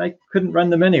because I couldn't run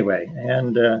them anyway.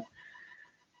 And,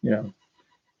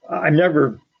 I'm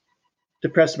never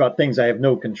depressed about things I have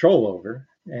no control over.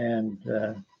 And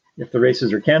if the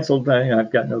races are canceled,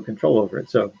 I've got no control over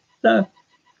it. So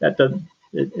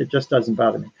it just doesn't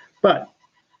bother me. But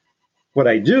what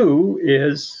I do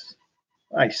is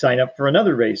I sign up for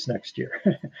another race next year.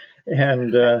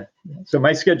 And so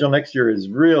my schedule next year is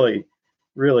really,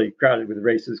 really crowded with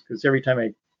races because every time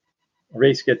a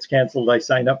race gets canceled, I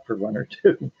sign up for one or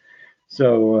two.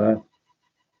 So,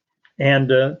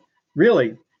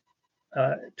 really,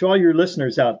 to all your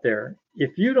listeners out there,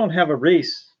 if you don't have a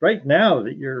race right now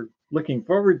that you're looking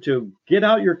forward to, get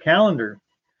out your calendar,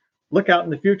 look out in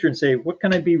the future and say, what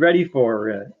can I be ready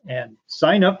for? And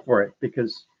sign up for it,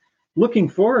 because looking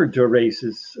forward to a race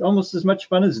is almost as much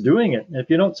fun as doing it. And if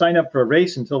you don't sign up for a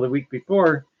race until the week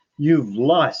before, you've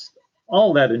lost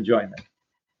all that enjoyment.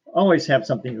 Always have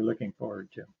something you're looking forward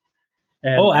to.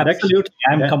 And absolutely.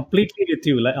 I'm completely with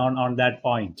you on that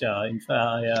point.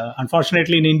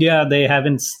 Unfortunately, in India, they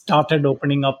haven't started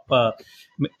opening up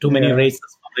too many races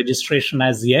for registration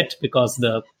as yet because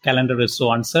the calendar is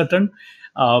so uncertain.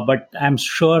 But I'm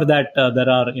sure that there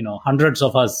are, hundreds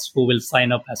of us who will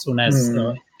sign up as soon as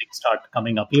things start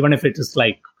coming up, even if it is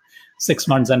like 6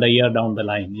 months and a year down the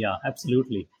line. Yeah,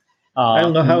 absolutely. I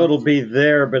don't know how it'll be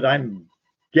there, but I'm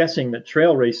guessing that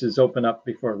trail races open up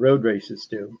before road races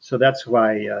do. So that's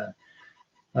why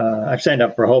I've signed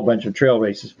up for a whole bunch of trail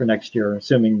races for next year,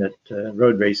 assuming that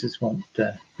road races won't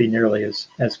be nearly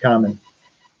as common.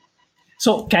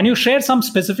 So can you share some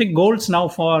specific goals now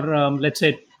for, let's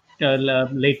say,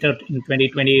 later in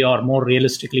 2020 or more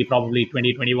realistically, probably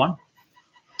 2021?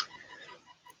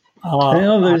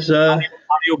 Are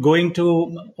you going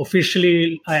to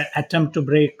officially attempt to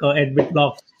break Ed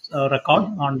Whitlock's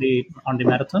record on the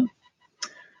marathon?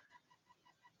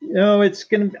 It's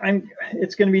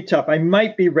gonna be tough. I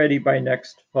might be ready by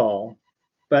next fall,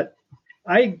 but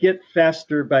I get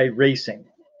faster by racing,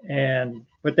 and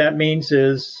what that means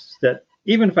is that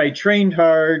even if I trained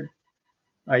hard,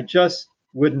 I just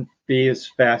wouldn't be as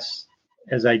fast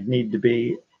as I'd need to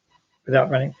be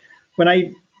without running. When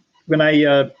I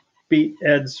beat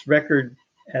Ed's record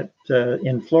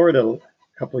in Florida a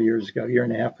couple of years ago, year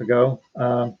and a half ago.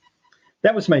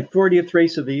 That was my 40th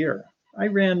race of the year. I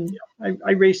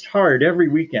raced hard every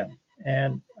weekend,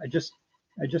 and I just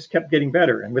kept getting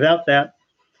better. And without that,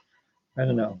 I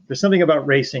don't know. There's something about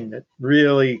racing that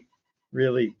really,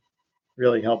 really,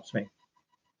 really helps me.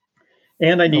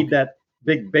 And I need that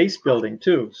big base building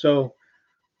too. So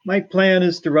my plan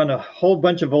is to run a whole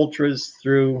bunch of ultras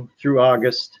through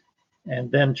August,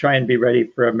 and then try and be ready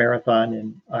for a marathon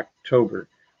in October.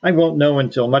 I won't know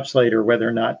until much later whether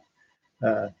or not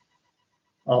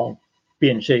I'll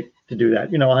be in shape to do that.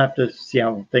 I'll have to see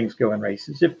how things go in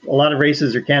races. If a lot of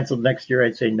races are canceled next year,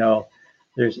 I'd say no,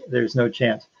 there's no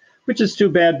chance, which is too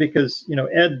bad because,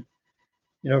 Ed,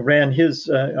 ran his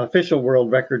official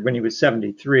world record when he was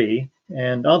 73,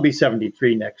 and I'll be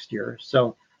 73 next year.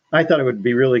 So I thought it would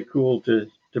be really cool to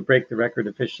break the record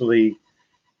officially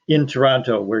in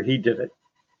Toronto, where he did it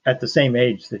at the same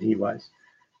age that he was.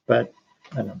 But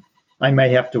I don't know. I may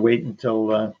have to wait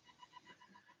until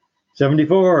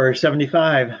 74 or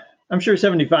 75. I'm sure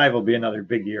 75 will be another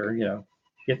big year,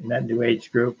 getting that new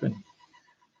age group. And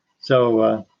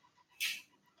so,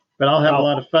 but I'll have a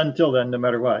lot of fun till then, no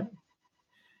matter what.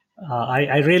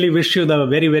 I really wish you the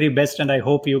very, very best, and I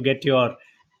hope you get your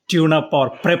tune-up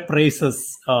or prep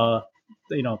races,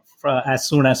 as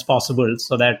soon as possible,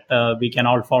 so that we can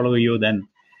all follow you then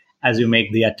as you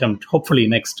make the attempt, hopefully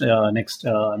next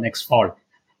fall.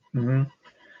 Mm-hmm.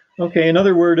 Okay,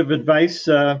 another word of advice.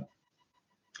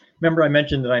 Remember I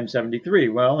mentioned that I'm 73.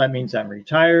 Well, that means I'm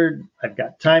retired. I've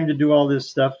got time to do all this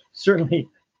stuff. Certainly,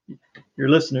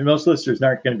 most listeners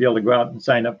aren't going to be able to go out and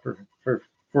sign up for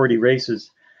 40 races.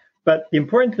 But the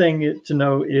important thing to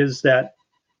know is that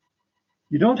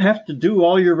you don't have to do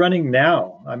all your running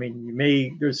now. I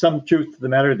mean, there's some truth to the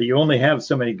matter that you only have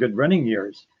so many good running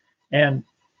years. And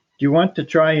do you want to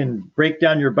try and break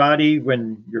down your body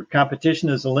when your competition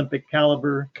is Olympic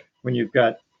caliber, when you've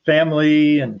got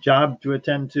family and job to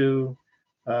attend to?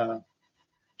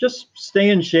 Just stay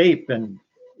in shape, and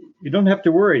you don't have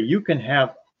to worry. You can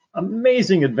have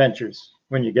amazing adventures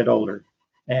when you get older.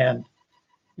 And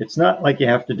it's not like you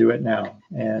have to do it now.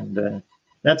 And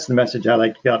that's the message I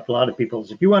like to get to a lot of people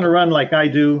is if you want to run like I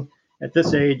do at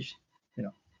this age,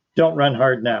 don't run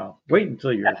hard now. Wait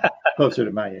until you're closer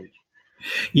to my age.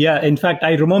 Yeah, in fact,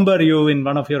 I remember you in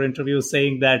one of your interviews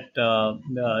saying that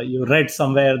you read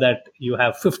somewhere that you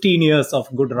have 15 years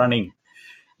of good running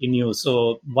in you.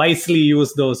 So wisely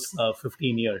use those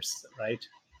 15 years, right?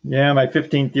 Yeah, my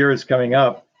 15th year is coming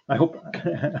up. I hope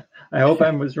I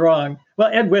was wrong.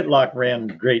 Well, Ed Whitlock ran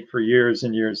great for years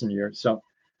and years and years. So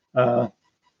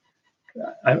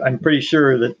I'm pretty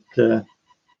sure that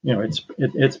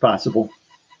it's possible.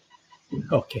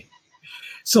 Okay.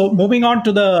 So moving on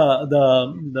to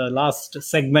the last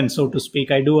segment, so to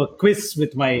speak, I do a quiz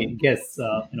with my guests,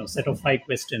 set of 5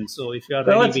 questions. So if you are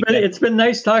ready, it's been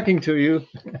nice talking to you.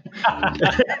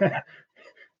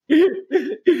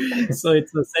 So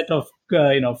it's a set of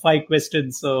 5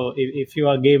 questions. So if you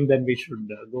are game, then we should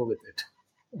go with it.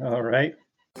 All right.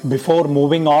 Before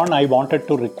moving on, I wanted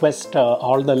to request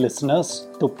all the listeners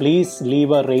to please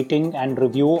leave a rating and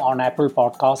review on Apple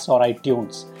Podcasts or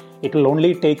iTunes. It will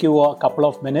only take you a couple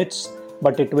of minutes,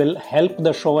 but it will help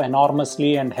the show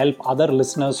enormously and help other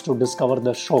listeners to discover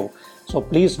the show. So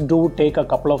please do take a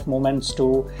couple of moments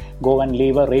to go and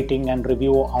leave a rating and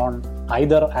review on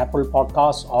either Apple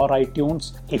Podcasts or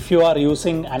iTunes. If you are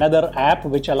using another app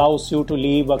which allows you to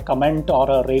leave a comment or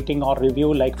a rating or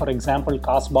review, like for example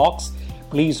Castbox,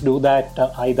 please do that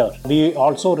either. We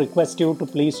also request you to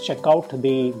please check out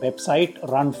the website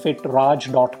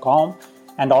runfitraj.com,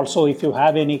 and also if you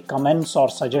have any comments or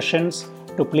suggestions,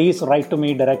 to please write to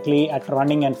me directly at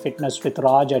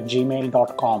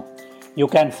runningandfitnesswithraj@gmail.com. You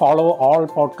can follow all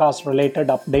podcast related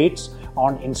updates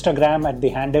on Instagram at the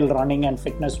handle Running and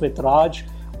Fitness with Raj,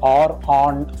 or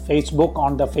on Facebook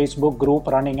on the Facebook group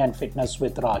Running and Fitness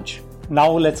with Raj.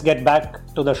 Now let's get back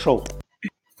to the show.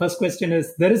 First question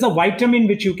is, there is a vitamin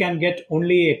which you can get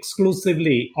only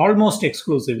exclusively, almost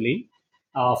exclusively,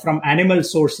 from animal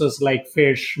sources like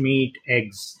fish, meat,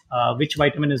 eggs. Which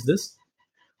vitamin is this?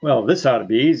 Well, this ought to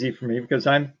be easy for me because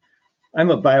I'm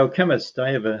a biochemist.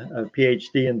 I have a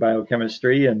PhD in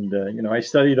biochemistry, and I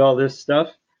studied all this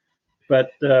stuff. But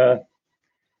I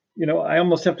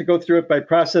almost have to go through it by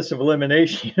process of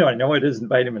elimination. I know it isn't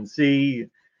vitamin C.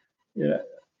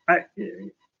 I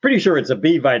pretty sure it's a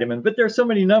B vitamin, but there's so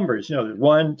many numbers. There's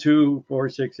 1, 2, 4,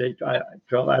 6, 8, 12.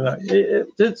 I don't know.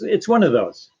 It's one of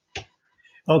those.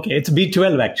 Okay, it's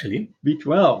B12 actually.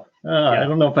 B12. Yeah. I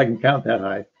don't know if I can count that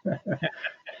high.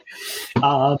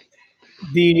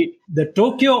 The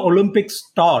Tokyo Olympics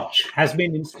torch has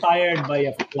been inspired by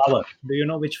a flower. Do you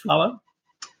know which flower?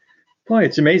 Boy,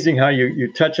 it's amazing how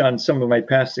you touch on some of my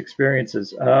past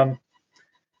experiences. I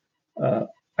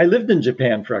lived in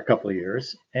Japan for a couple of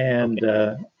years, and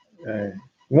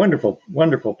wonderful,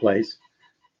 wonderful place.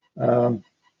 And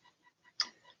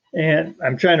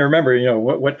I'm trying to remember,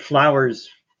 what flowers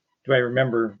do I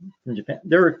remember from Japan?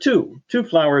 There are two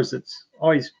flowers that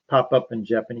always pop up in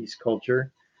Japanese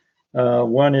culture.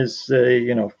 One is,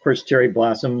 of course, cherry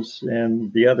blossoms,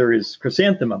 and the other is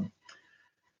chrysanthemum.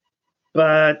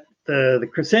 But the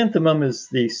chrysanthemum is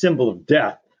the symbol of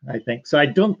death, I think. So I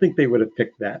don't think they would have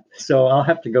picked that. So I'll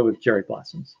have to go with cherry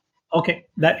blossoms. Okay,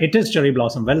 that it is cherry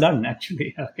blossom. Well done,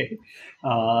 actually. Okay,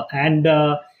 and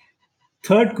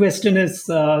third question is,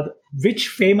 which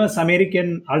famous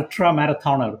American ultra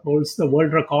marathoner holds the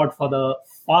world record for the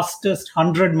fastest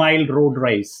 100-mile road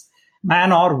race,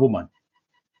 man or woman?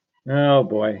 Oh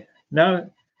boy! Now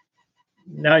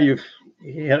you've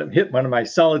hit one of my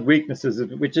solid weaknesses,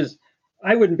 which is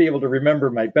I wouldn't be able to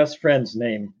remember my best friend's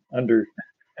name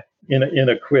in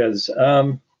a quiz.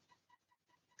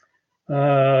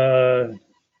 The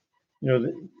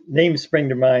names spring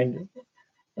to mind.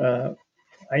 I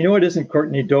know it isn't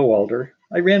Courtney Dauwalter.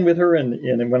 I ran with her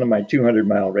in one of my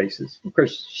 200-mile races. Of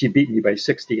course, she beat me by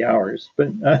 60 hours,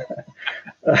 but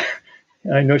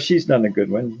I know she's done a good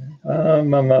one.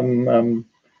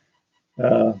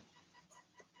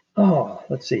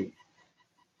 Let's see.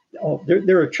 Oh,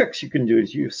 there are tricks you can do.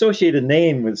 Is you associate a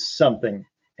name with something,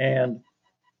 and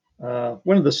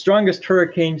one of the strongest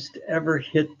hurricanes to ever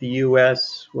hit the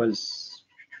U.S. was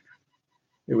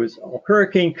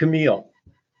Hurricane Camille.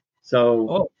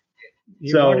 So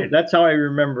that's how I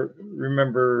remember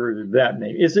that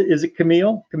name. Is it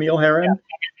Camille? Camille Herron? Yeah,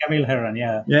 Camille Herron.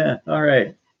 Yeah. Yeah. All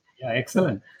right. Yeah.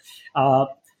 Excellent.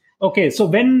 Okay. So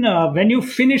when you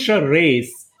finish a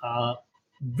race,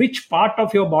 which part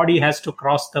of your body has to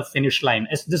cross the finish line?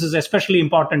 This is especially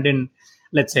important in,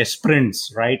 let's say,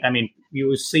 sprints, right? I mean,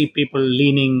 you see people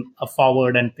leaning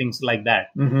forward and things like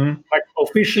that. Mm-hmm. But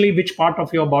officially, which part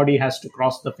of your body has to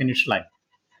cross the finish line?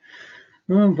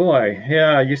 Oh boy,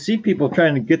 yeah. You see people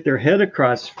trying to get their head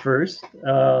across first.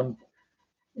 It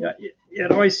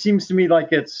always seems to me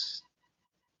like it's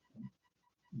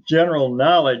general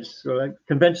knowledge, so like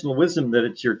conventional wisdom, that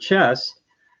it's your chest.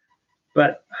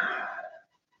 But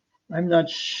I'm not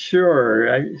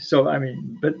sure.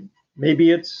 But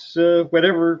maybe it's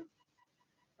whatever.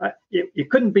 It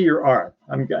couldn't be your arm.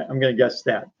 I'm going to guess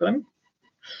that. But I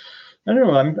don't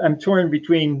know. I'm torn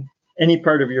between any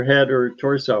part of your head or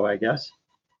torso, I guess.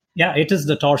 Yeah, it is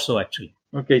the torso actually.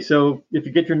 Okay, so if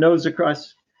you get your nose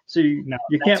across, so you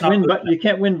can't win, but you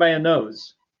can't win by a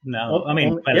nose. No, I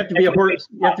mean, you have to be a horse.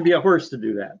 You have to be a horse to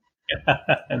do that.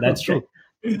 That's true.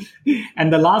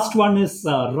 And the last one is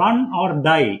Run or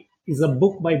Die is a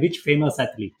book by which famous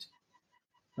athlete?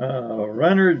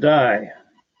 Run or Die.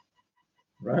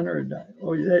 Run or Die.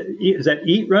 Oh, is that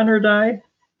Eat, Run or Die?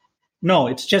 No,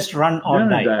 it's just Run or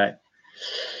Die.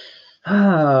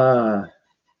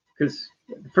 Because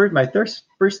my first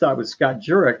thought was Scott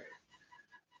Jurek,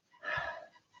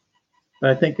 but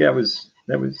I think that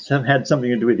had something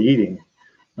to do with eating.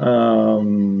 No,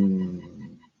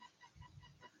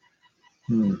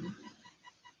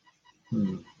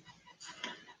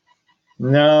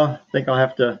 I think I'll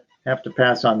have to have to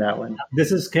pass on that one.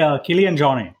 This is Kilian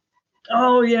Jornet.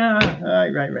 Oh yeah,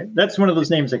 right. That's one of those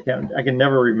names I can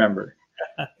never remember.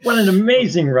 What an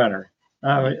amazing runner!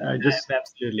 I just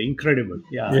absolutely incredible.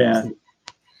 Yeah. Absolutely.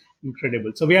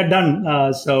 Incredible. So we are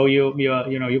done. So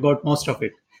you got most of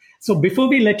it. So before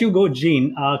we let you go,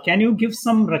 Gene, can you give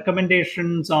some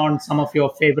recommendations on some of your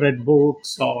favorite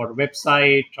books or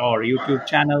website or YouTube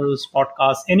channels,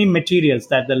 podcasts, any materials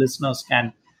that the listeners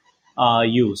can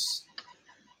use?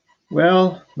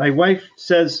 Well, my wife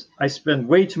says I spend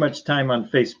way too much time on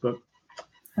Facebook.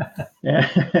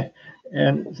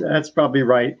 And that's probably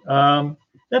right.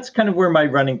 That's kind of where my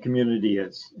running community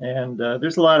is. And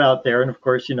there's a lot out there. And of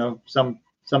course, some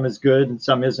is good and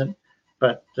some isn't.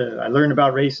 But I learn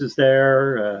about races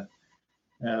there,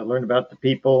 learn about the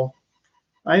people.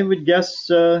 I would guess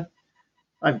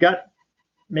I've got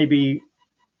maybe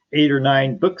 8 or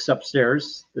 9 books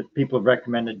upstairs that people have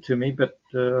recommended to me, but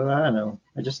I don't know.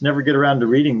 I just never get around to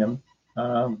reading them.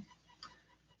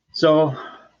 So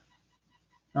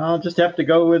I'll just have to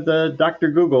go with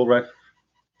Dr. Google.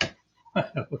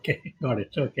 Okay, got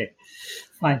it. Okay,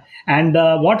 fine. And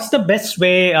what's the best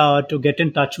way to get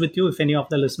in touch with you if any of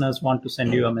the listeners want to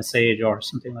send you a message or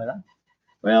something like that?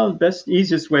 Well,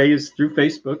 easiest way is through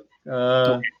Facebook.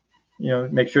 Okay.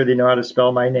 Make sure they know how to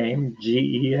spell my name,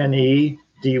 GENEDYKES.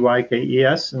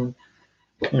 And,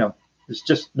 there's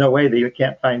just no way that you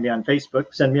can't find me on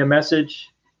Facebook. Send me a message.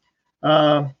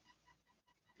 A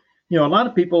lot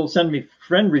of people send me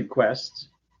friend requests.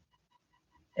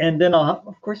 And then I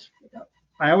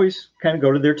always kind of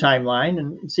go to their timeline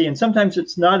and see. And sometimes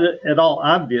it's not at all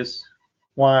obvious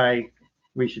why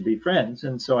we should be friends.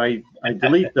 And so I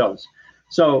delete those.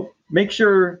 So make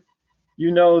sure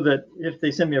you know that if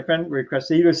they send me a friend request,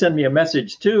 they either send me a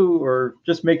message too, or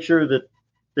just make sure that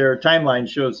their timeline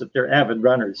shows that they're avid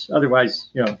runners. Otherwise,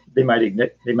 they might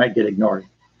get ignored.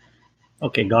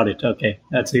 Okay, got it. Okay,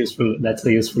 that's a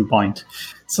useful point.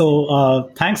 So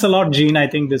thanks a lot, Gene. I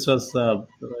think this was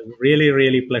really,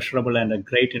 really pleasurable and a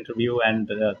great interview.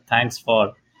 And thanks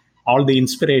for all the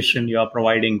inspiration you are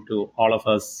providing to all of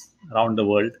us around the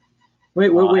world.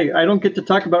 Wait. I don't get to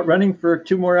talk about running for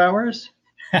 2 more hours?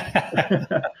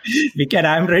 We can.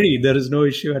 I'm ready. There is no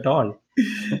issue at all.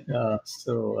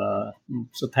 So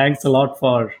thanks a lot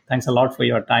for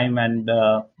your time, and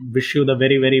wish you the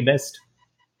very, very best.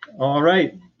 All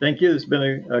right. Thank you. It's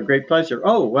been a great pleasure.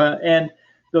 Oh, and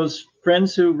those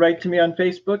friends who write to me on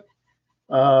Facebook,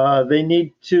 they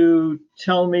need to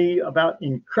tell me about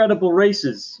incredible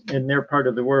races in their part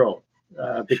of the world,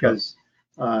 because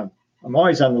I'm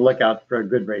always on the lookout for a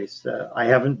good race. I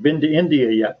haven't been to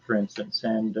India yet, for instance.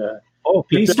 And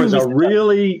please if there was a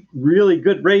really, really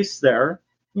good race there,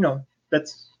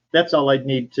 that's all I'd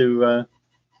need to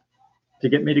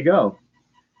get me to go.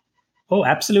 Oh,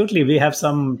 absolutely. We have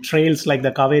some trails like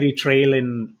the Kaveri Trail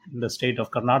in the state of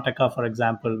Karnataka, for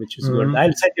example, which is good.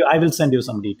 I will send you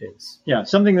some details. Yeah,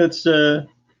 something that's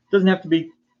doesn't have to be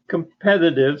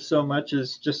competitive so much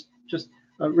as just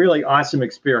a really awesome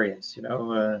experience.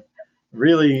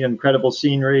 Really incredible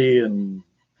scenery and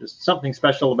just something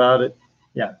special about it.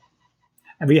 Yeah.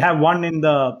 And we have one in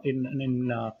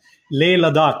Leh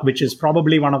Ladakh, which is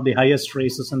probably one of the highest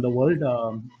races in the world.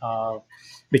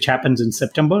 Which happens in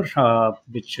September,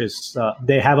 which is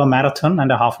they have a marathon and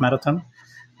a half marathon.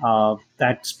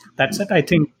 That's it. I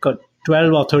think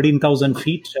 12 or 13,000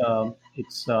 feet.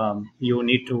 It's you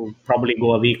need to probably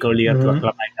go a week earlier to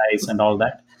acclimatize and all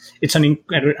that. It's I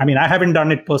haven't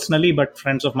done it personally, but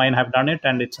friends of mine have done it,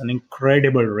 and it's an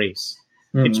incredible race.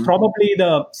 It's probably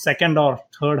the 2nd or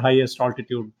 3rd highest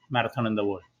altitude marathon in the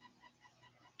world.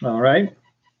 All right.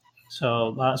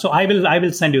 So I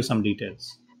will send you some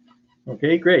details.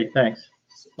 Okay, great. Thanks.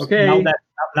 Okay.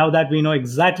 Now that we know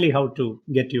exactly how to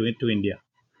get you into India.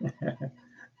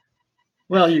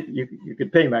 Well, you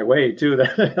could pay my way too.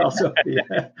 That also.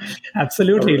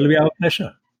 Absolutely, it'll be our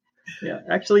pleasure. Yeah,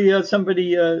 actually,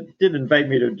 somebody did invite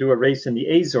me to do a race in the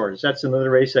Azores. That's another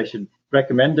race I should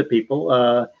recommend to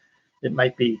people. It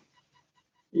might be.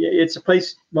 It's a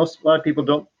place a lot of people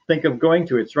don't think of going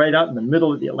to. It's right out in the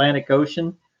middle of the Atlantic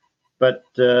Ocean, but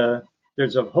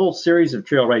there's a whole series of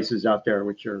trail races out there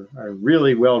which are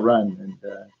really well run, and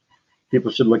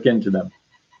people should look into them.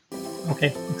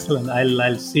 Okay, excellent.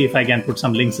 I'll see if I can put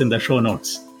some links in the show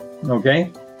notes.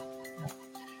 Okay.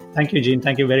 Thank you, Gene.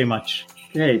 Thank you very much.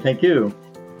 Okay, thank you.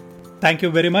 Thank you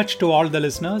very much to all the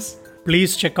listeners.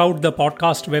 Please check out the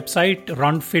podcast website,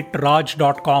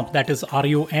 runfitraj.com. That is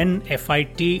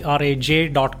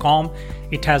runfitraj.com.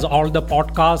 It has all the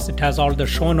podcasts, it has all the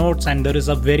show notes, and there is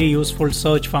a very useful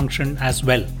search function as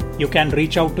well. You can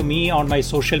reach out to me on my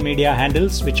social media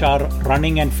handles, which are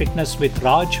Running and Fitness with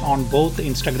Raj on both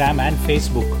Instagram and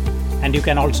Facebook. And you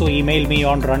can also email me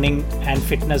on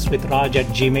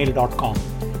runningandfitnesswithraj@gmail.com.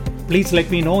 Please let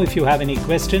me know if you have any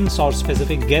questions or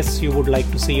specific guests you would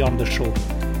like to see on the show.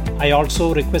 I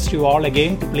also request you all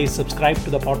again to please subscribe to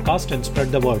the podcast and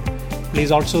spread the word.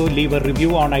 Please also leave a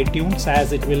review on iTunes,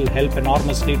 as it will help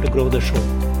enormously to grow the show.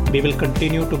 We will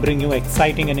continue to bring you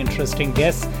exciting and interesting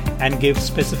guests and give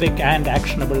specific and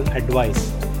actionable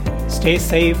advice. Stay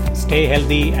safe, stay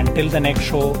healthy. Until the next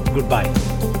show, goodbye.